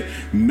of that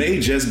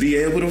may just be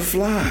able to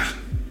fly.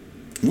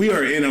 We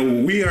are in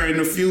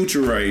the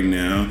future right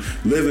now,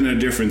 living a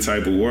different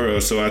type of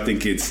world. So I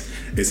think it's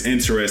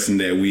interesting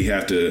that we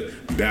have to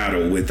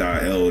battle with our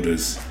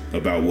elders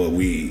about what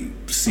we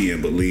see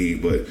and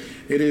believe, but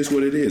it is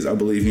what it is. I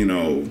believe,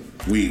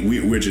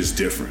 we're just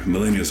different.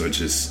 Millennials are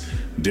just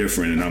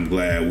different, and I'm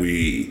glad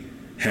we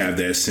have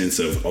that sense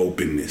of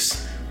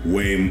openness.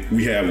 We're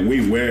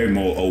way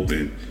more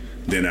open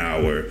than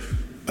our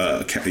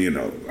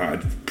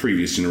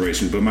previous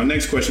generation. But my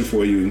next question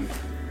for you,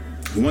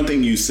 one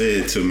thing you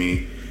said to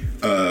me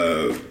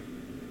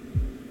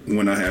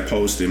when I had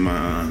posted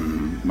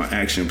my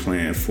action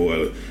plan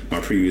for my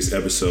previous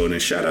episode, and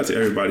shout out to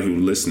everybody who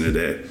listened to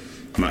that,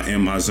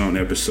 my zone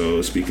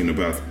episode, speaking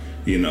about,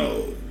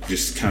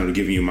 just kind of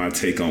giving you my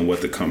take on what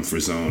the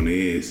comfort zone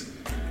is.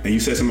 And you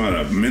said something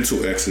about a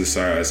mental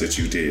exercise that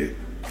you did.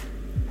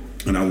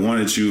 And I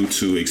wanted you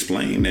to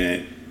explain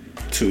that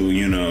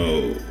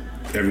to,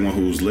 everyone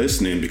who's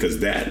listening, because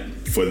that,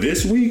 for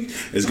this week,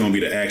 is going to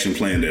be the action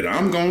plan that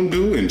I'm going to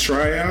do and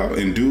try out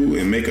and do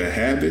and make a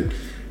habit.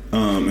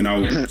 And I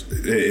would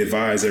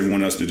advise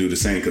everyone else to do the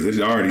same, because it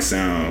already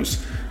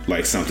sounds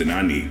like something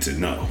I need to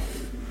know.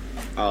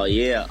 Oh,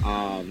 yeah.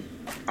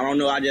 I don't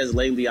know.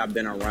 I've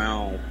been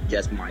around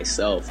just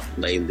myself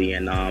lately.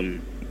 And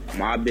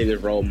my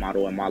biggest role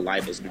model in my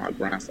life is my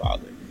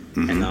grandfather.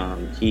 Mm-hmm.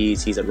 And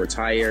he's a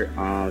retired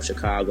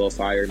Chicago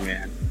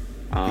fireman.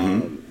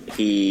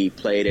 He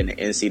played in the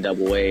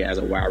NCAA as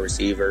a wide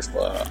receiver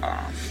for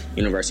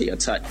University of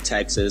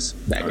Texas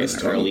back in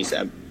the early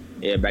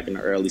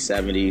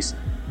 70s.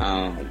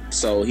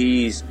 So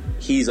he's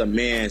a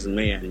man's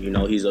man.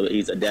 He's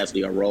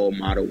definitely a role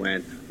model.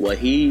 And what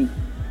he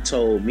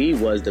told me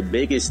was the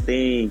biggest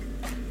thing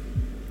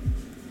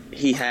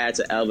he had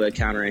to ever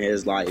encounter in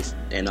his life.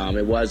 And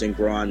it wasn't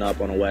growing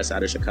up on the west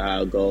side of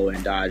Chicago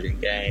and dodging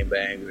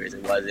gangbangers.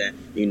 It wasn't,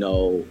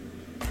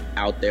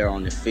 out there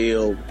on the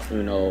field,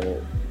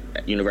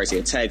 University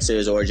of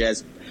Texas, or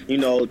just,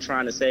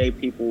 trying to save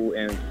people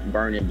and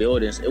burning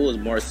buildings. It was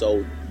more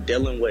so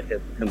dealing with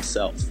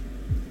himself.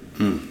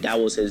 That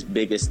was his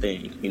biggest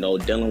thing,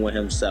 dealing with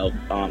himself,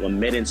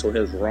 admitting to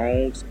his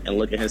wrongs and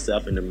looking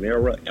himself in the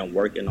mirror and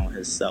working on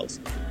himself.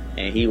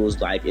 And he was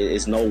like,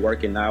 it's no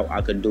working out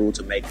I could do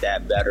to make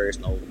that better. It's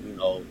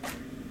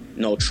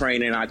no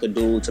training I could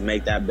do to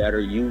make that better.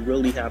 You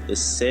really have to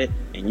sit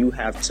and you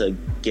have to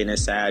get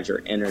inside your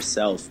inner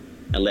self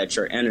and let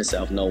your inner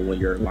self know when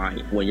you're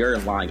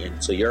lying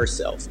to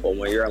yourself, or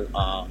when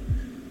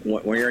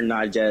you're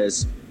not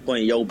just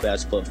putting your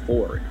best foot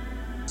forward.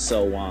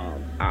 So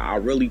I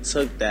really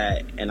took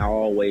that and I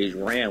always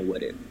ran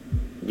with it,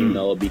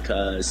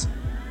 because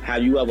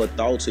have you ever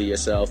thought to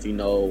yourself,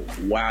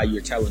 while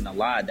you're telling a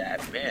lie,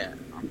 that, man,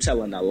 I'm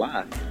telling a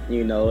lie,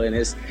 and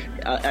it's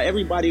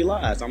everybody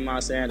lies. I'm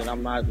not saying that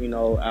I'm not,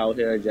 out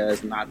here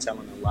just not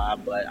telling a lie,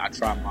 but I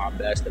try my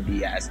best to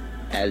be as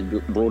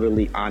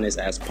brutally honest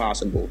as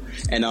possible.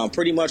 And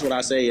pretty much what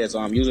I say is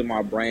using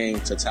my brain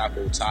to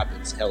tackle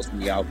topics helps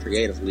me out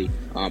creatively.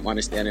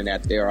 Understanding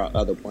that there are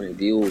other point of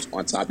views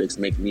on topics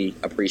make me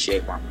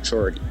appreciate my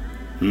maturity.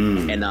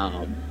 And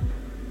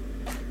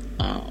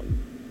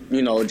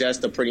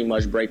just to pretty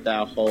much break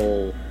that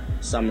whole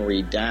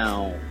summary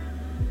down,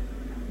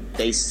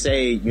 they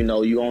say,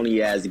 you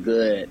only as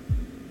good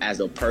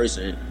as a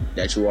person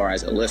that you are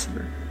as a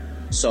listener.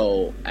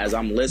 So as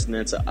I'm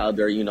listening to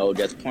other,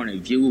 just point of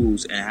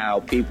views and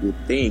how people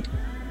think,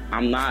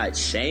 I'm not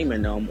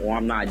shaming them or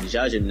I'm not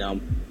judging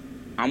them.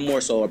 I'm more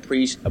so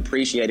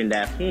appreciating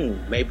that,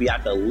 maybe I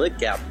could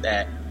look at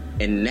that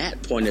in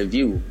that point of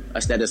view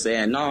instead of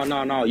saying,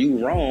 no,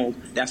 you wrong.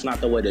 That's not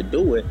the way to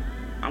do it.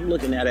 I'm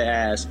looking at it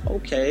as,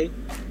 okay,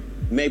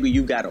 maybe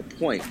you got a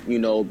point,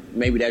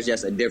 maybe that's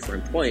just a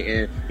different point.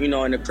 And,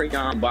 in the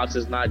crayon box,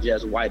 it's not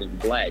just white and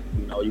black,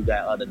 you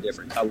got other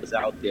different colors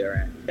out there.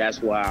 And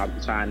that's why I'm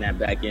tying that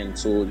back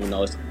into,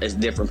 it's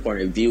different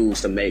point of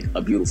views to make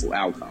a beautiful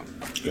outcome.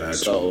 Gotcha.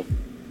 So,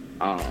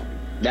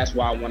 that's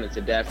why I wanted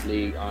to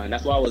definitely, and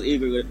that's why I was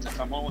eager to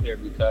come on here,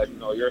 because,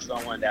 you're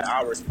someone that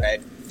I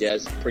respect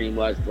just pretty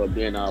much for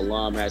being an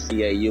alum at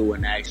CAU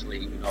and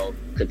actually,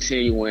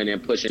 continuing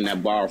and pushing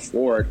that bar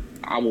forward.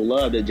 I would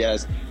love to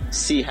just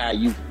see how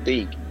you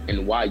think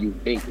and why you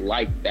think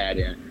like that,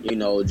 and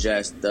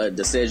just the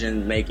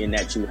decision making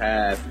that you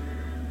have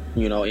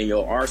in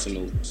your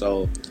arsenal.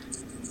 So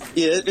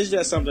yeah, it's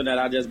just something that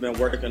I've just been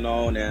working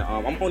on, and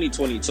I'm only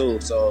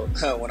 22, so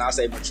when I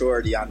say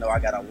maturity, I know I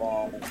got a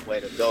long way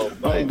to go.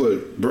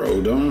 But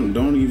bro,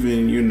 don't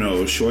even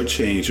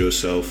shortchange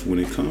yourself when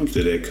it comes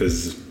to that,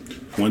 because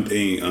one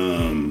thing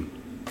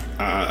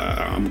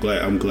I'm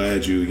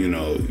glad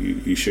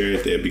you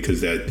shared that,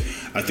 because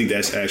I think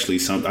that's actually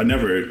something I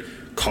never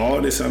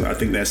called it something. I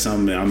think that's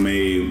something that I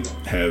may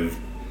have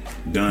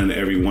done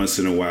every once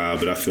in a while,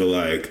 but I feel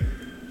like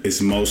it's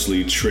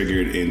mostly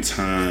triggered in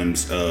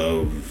times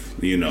of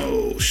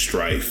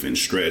strife and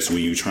stress, when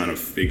you're trying to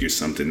figure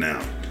something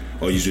out,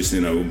 or you're just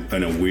in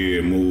a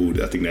weird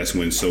mood. I think that's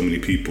when so many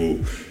people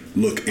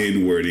look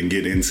inward and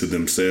get into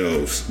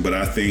themselves. But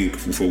I think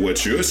for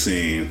what you're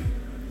saying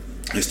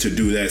is to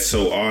do that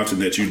so often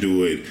that you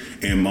do it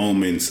in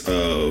moments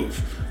of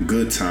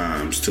good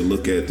times, to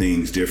look at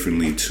things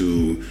differently,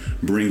 to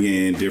bring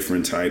in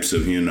different types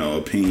of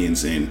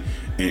opinions and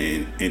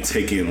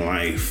take in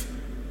life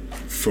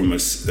from a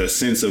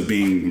sense of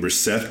being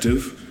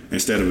receptive,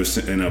 instead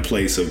of in a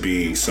place of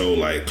being so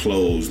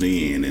closed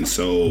in and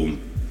so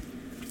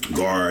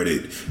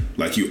guarded.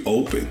 Like, you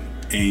open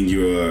and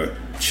you're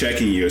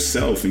checking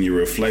yourself and you're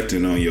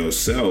reflecting on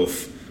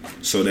yourself,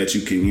 so that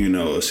you can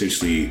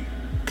essentially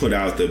put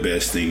out the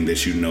best thing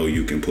that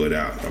you can put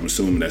out. I'm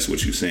assuming that's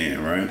what you're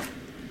saying, right?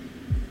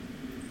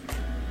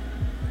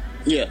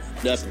 Yeah,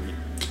 definitely.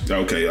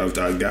 Okay, I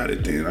got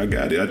it then. I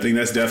got it. I think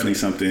that's definitely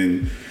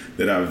something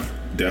that I've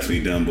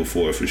definitely done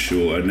before, for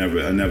sure. I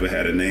never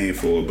had a name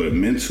for it, but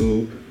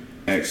mental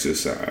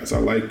exercise. I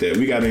like that.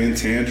 We got an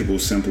intangible,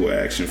 simple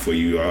action for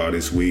you all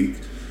this week.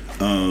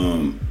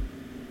 I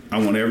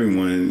want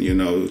everyone,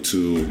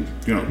 to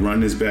run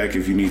this back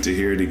if you need to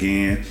hear it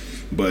again,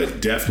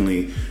 but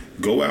definitely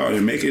go out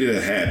and make it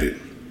a habit.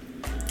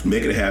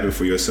 Make it a habit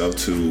for yourself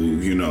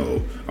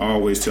to, I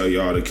always tell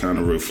y'all to kind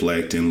of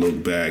reflect and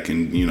look back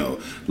and,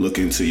 look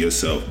into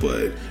yourself.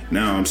 But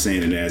now I'm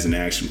saying it as an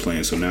action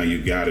plan. So now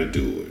you got to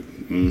do it.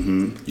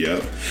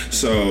 Yep.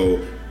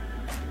 So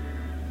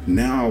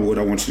now what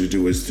I want you to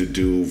do is to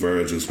do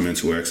Virgil's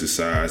mental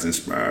exercise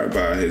inspired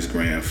by his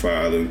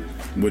grandfather,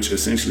 which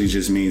essentially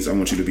just means I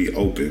want you to be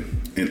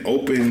open and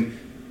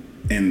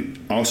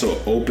also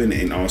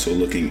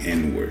looking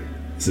inward.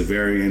 It's a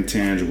very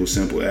intangible,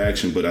 simple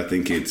action, but I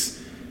think it's,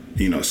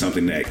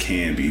 something that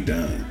can be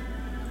done.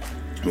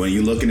 When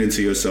you're looking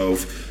into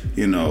yourself,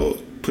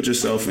 put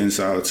yourself in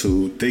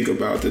solitude. Think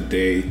about the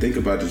day. Think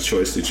about the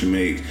choice that you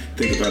make.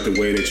 Think about the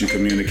way that you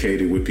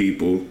communicated with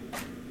people.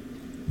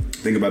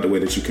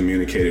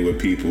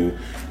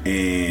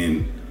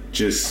 And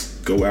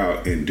just go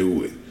out and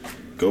do it.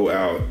 Go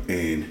out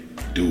and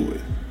do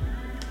it.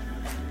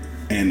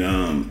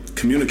 And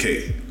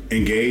communicate.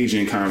 engage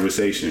in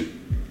conversation.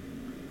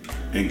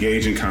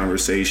 Engage in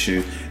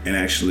conversation and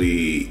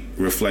actually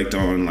reflect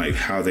on like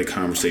how that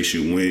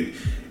conversation went,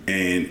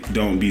 and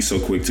don't be so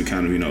quick to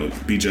kind of, you know,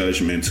 be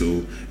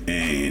judgmental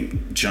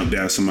and jump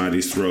down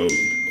somebody's throat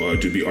or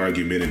to be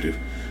argumentative.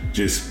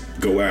 Just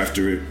go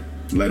after it.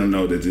 Let them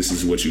know that this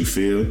is what you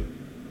feel,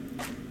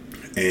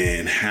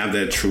 and have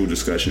that true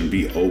discussion.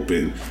 Be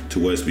open to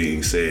what's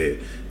being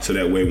said, so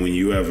that way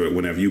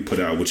whenever you put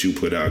out what you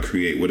put out,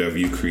 create whatever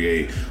you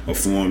create, or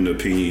form the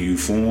opinion you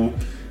form,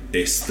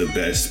 it's the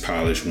best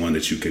polished one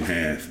that you can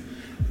have.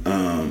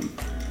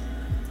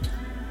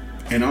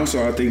 And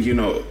also, I think, you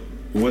know,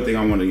 one thing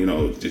I want to, you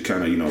know, just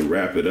kind of, you know,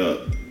 wrap it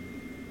up.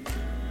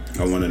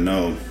 I want to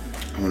know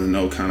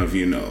kind of,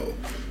 you know,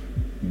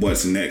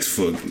 what's next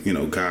for, you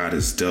know, God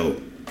is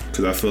Dope.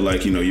 Because I feel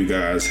like, you know, you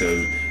guys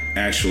have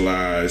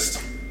actualized.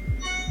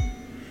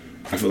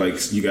 I feel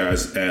like you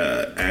guys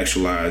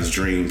actualize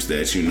dreams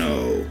that, you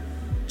know,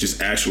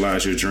 just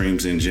actualize your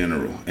dreams in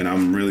general. And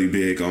I'm really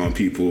big on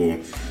people.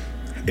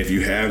 If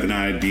you have an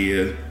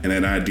idea, and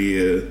that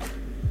idea,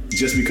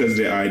 just because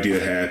the idea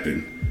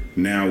happened,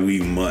 now we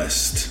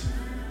must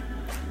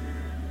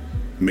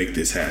make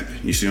this happen.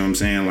 You see what I'm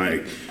saying?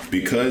 Like,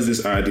 because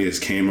this idea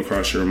came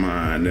across your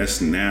mind, that's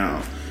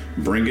now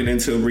bring it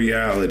into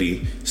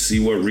reality, see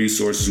what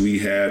resources we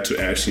have to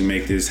actually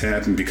make this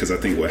happen. Because I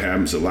think what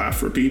happens a lot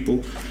for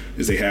people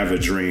is they have a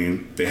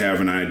dream, they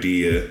have an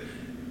idea,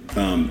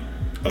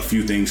 a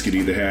few things could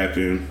either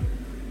happen,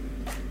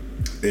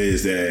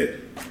 is that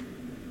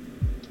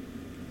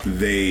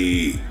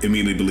they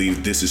immediately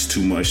believe this is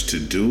too much to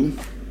do.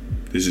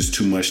 This is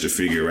too much to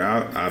figure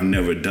out. I've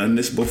never done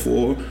this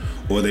before.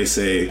 Or they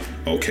say,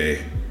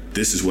 okay,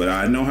 this is what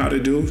I know how to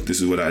do.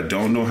 This is what I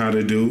don't know how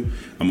to do.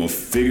 I'm going to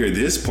figure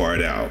this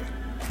part out,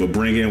 but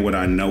bring in what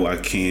I know I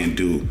can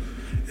do.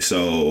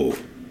 So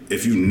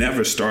if you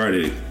never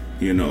started,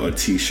 you know, a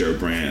t-shirt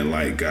brand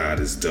like God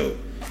is Dope,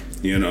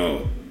 you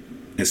know,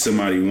 and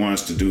somebody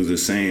wants to do the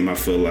same, I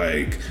feel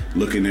like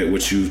looking at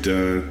what you've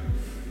done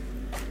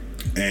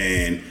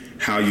and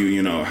how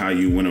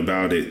you went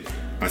about it,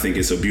 I think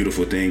it's a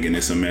beautiful thing, and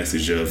it's a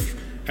message of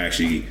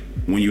actually,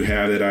 when you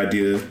have that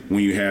idea,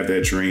 when you have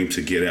that dream,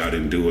 to get out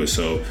and do it.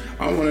 So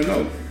I want to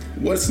know,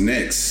 what's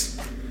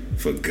next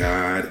for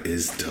God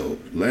is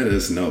Dope? Let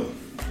us know.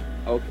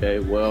 Okay,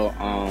 well,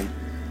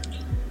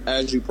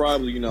 as you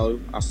probably, you know,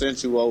 I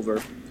sent you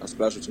over a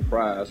special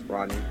surprise,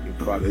 Ronnie. You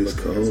probably looked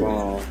at your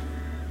phone.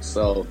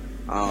 So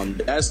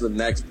that's the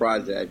next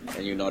project,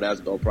 and, you know, that's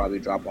going to probably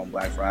drop on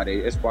Black Friday.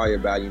 It's probably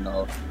about, you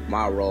know,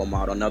 my role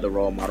model, another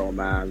role model of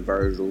mine,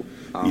 Virgil.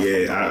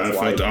 I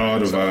felt all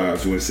the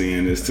vibes when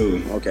seeing this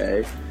too.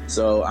 Okay,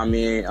 so I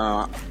mean,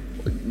 I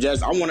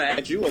want to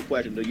ask you a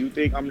question. Do you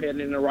think I'm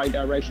heading in the right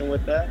direction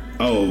with that?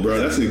 Oh, bro,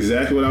 that's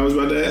exactly what I was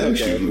about to ask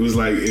you. It was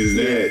like, is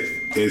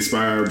that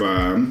inspired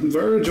by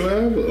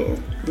Virgil?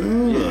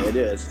 Yeah, it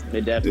is.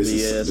 It definitely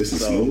is. This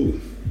is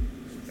smooth.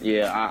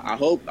 Yeah, I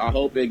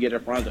hope it get in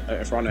front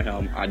of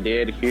him. I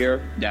did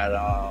hear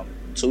that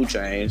 2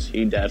 Chainz,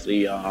 he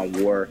definitely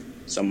wore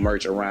some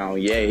merch around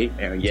Ye,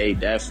 and Ye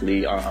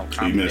definitely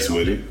he messed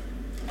with it.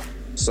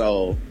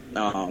 So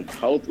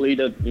hopefully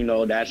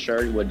that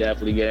shirt would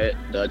definitely get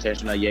the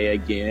attention of Ye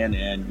again,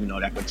 and, you know,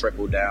 that could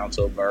trickle down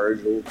to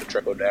Virgil, could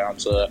trickle down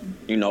to,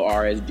 you know,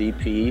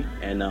 RSDP,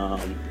 and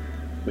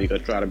we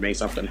could try to make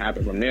something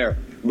happen from there.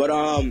 But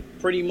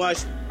pretty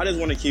much, I just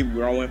want to keep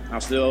growing.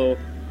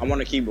 I want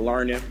to keep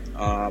learning.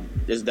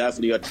 It's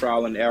definitely a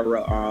trial and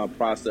error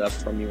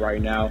process for me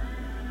right now.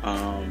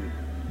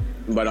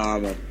 But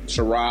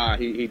Sherrod,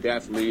 he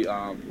definitely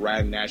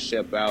riding that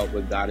ship out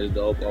with God is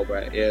Dope over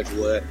at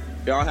Edgewood.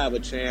 If y'all have a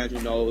chance, you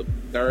know,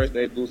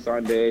 Thursday through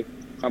Sunday,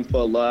 come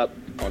pull up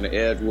on the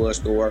Edgewood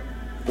store,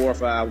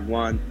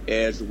 451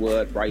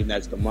 Edgewood, right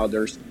next to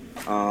Mother's,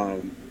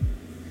 bar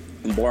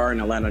in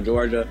Atlanta,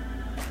 Georgia.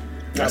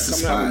 That's a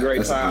spot. Have a great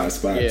That's time. A high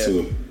spot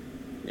too.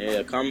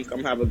 Yeah, come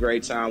have a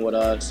great time with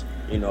us.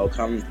 You know,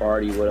 come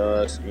party with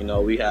us. You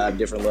know, we have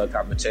different little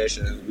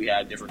competitions. We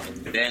have different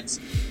events.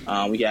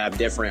 We have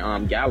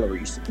different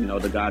galleries. You know,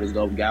 the God is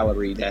Dope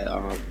gallery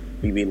that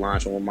we be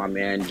launching with my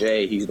man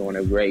Jay. He's doing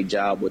a great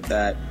job with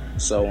that.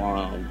 So,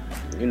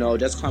 you know,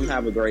 just come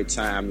have a great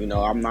time. You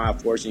know, I'm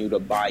not forcing you to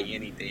buy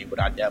anything, but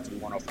I definitely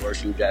want to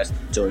force you just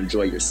to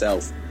enjoy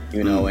yourself.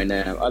 You know, and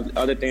then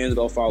other things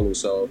will follow.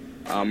 So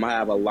I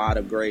have a lot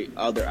of great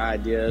other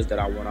ideas that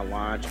I want to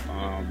launch.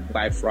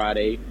 Black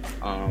Friday,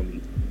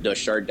 the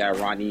shirt that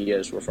Ronnie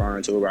is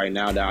referring to right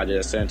now that I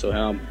just sent to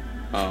him,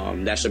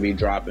 that should be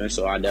dropping.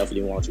 So I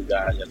definitely want you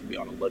guys just to be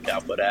on the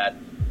lookout for that.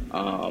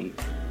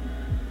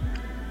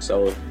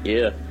 So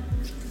yeah.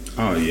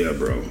 Oh yeah,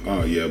 bro.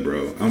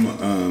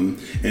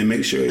 And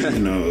make sure, you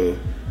know,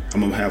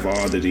 I'm gonna have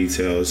all the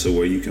details so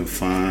where you can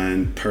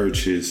find,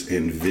 purchase,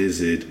 and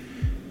visit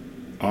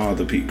all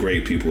the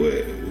great people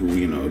who,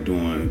 you know,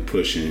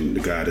 pushing the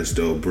God is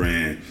Dope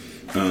brand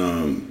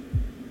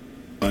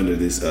under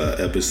this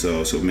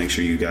episode. So make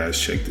sure you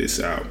guys check this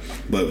out.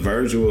 But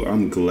Virgil,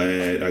 I'm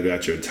glad I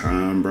got your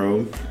time,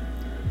 bro.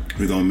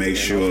 We're gonna make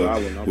sure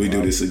we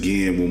do this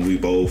again when we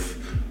both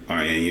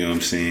are in, you know what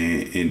I'm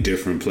saying, in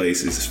different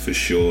places for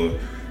sure.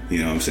 You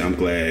know what I'm saying? I'm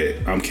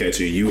glad I'm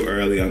catching you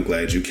early. I'm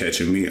glad you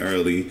catching me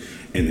early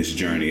in this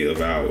journey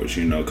of ours,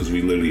 you know, because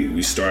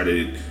we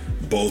started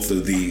both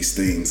of these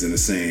things in the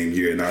same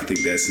year, and I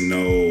think that's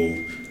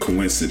no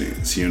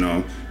coincidence, you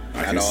know.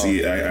 I can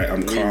see it.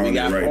 I'm calling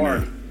it right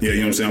now. Yeah, you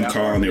know what I'm saying? I'm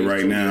calling it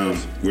right now.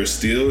 We're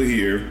still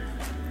here,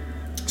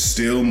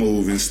 still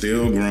moving,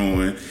 still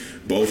growing.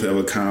 Both have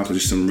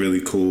accomplished some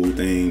really cool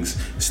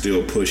things,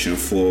 still pushing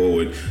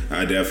forward.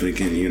 I definitely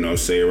can, you know,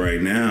 say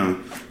right now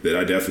that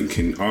I definitely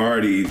can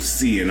already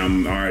see, and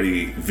I'm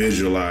already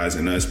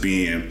visualizing us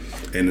being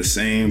in the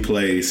same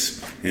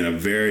place in a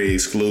very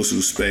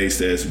exclusive space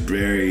that's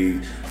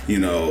very,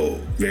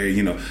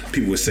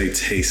 people would say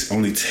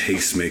only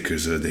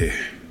tastemakers are there.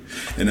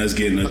 And us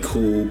getting a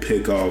cool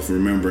pick off,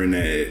 remembering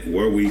that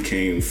where we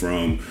came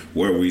from,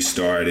 where we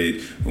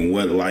started, and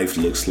what life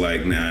looks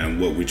like now,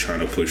 and what we're trying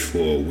to push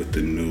forward with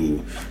the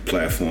new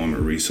platform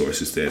and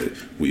resources that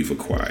we've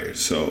acquired.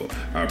 So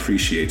I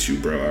appreciate you,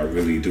 bro. I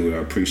really do. I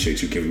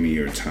appreciate you giving me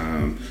your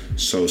time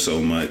so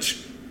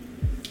much.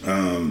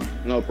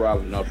 No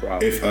problem. I love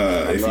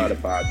the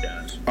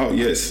podcast. Oh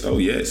yes.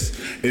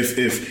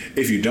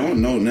 If you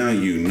don't know now,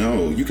 you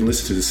know. You can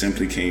listen to the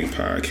Simply King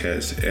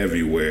podcast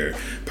everywhere.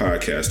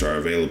 Podcasts are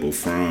available,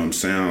 from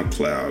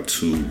SoundCloud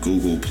to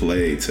Google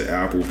Play to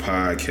Apple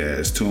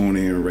Podcasts,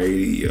 TuneIn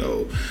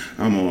Radio.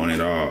 I'm on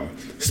it all.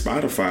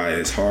 Spotify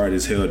is hard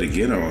as hell to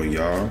get on,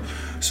 y'all.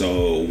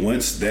 So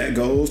once that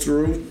goes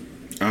through,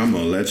 I'm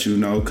gonna let you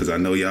know, because I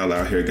know y'all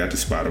out here got the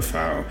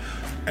Spotify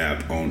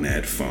app on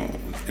that phone,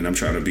 and I'm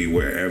trying to be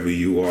wherever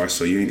you are,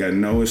 so you ain't got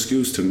no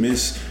excuse to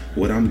miss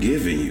what I'm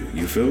giving you.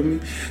 You feel me?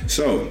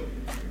 So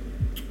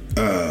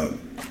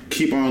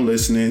keep on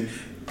listening.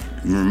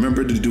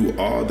 Remember to do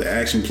all the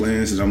action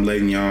plans that I'm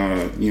letting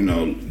y'all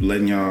know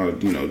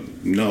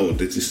that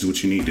this is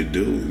what you need to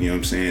do. You know what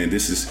I'm saying?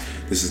 This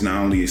is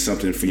not only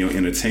something for your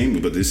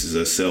entertainment, but this is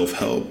a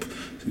self-help.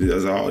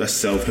 That's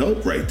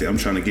self-help right there. I'm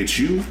trying to get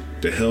you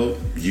to help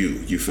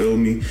you. You feel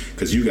me?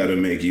 Because you got to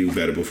make you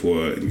better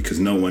because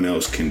no one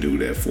else can do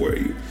that for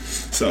you.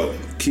 So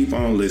keep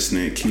on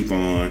listening. Keep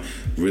on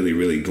really,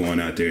 really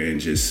going out there and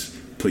just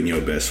putting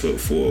your best foot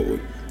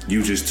forward.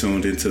 You just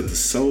tuned into the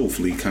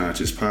Soulfully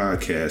Conscious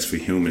podcast for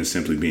humans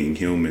simply being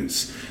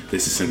humans.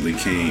 This is Simply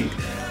King.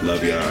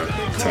 Love y'all.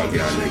 Talk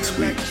y'all next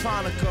week.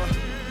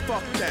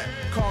 Fuck that.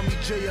 Call me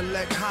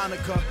J-Elect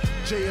Hanukkah,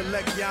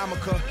 J-Elect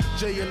Yarmulke,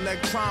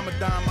 J-Elect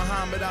Tramadon,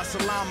 Muhammad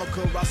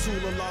Assalamaka,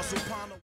 Rasulullah Subhanahu.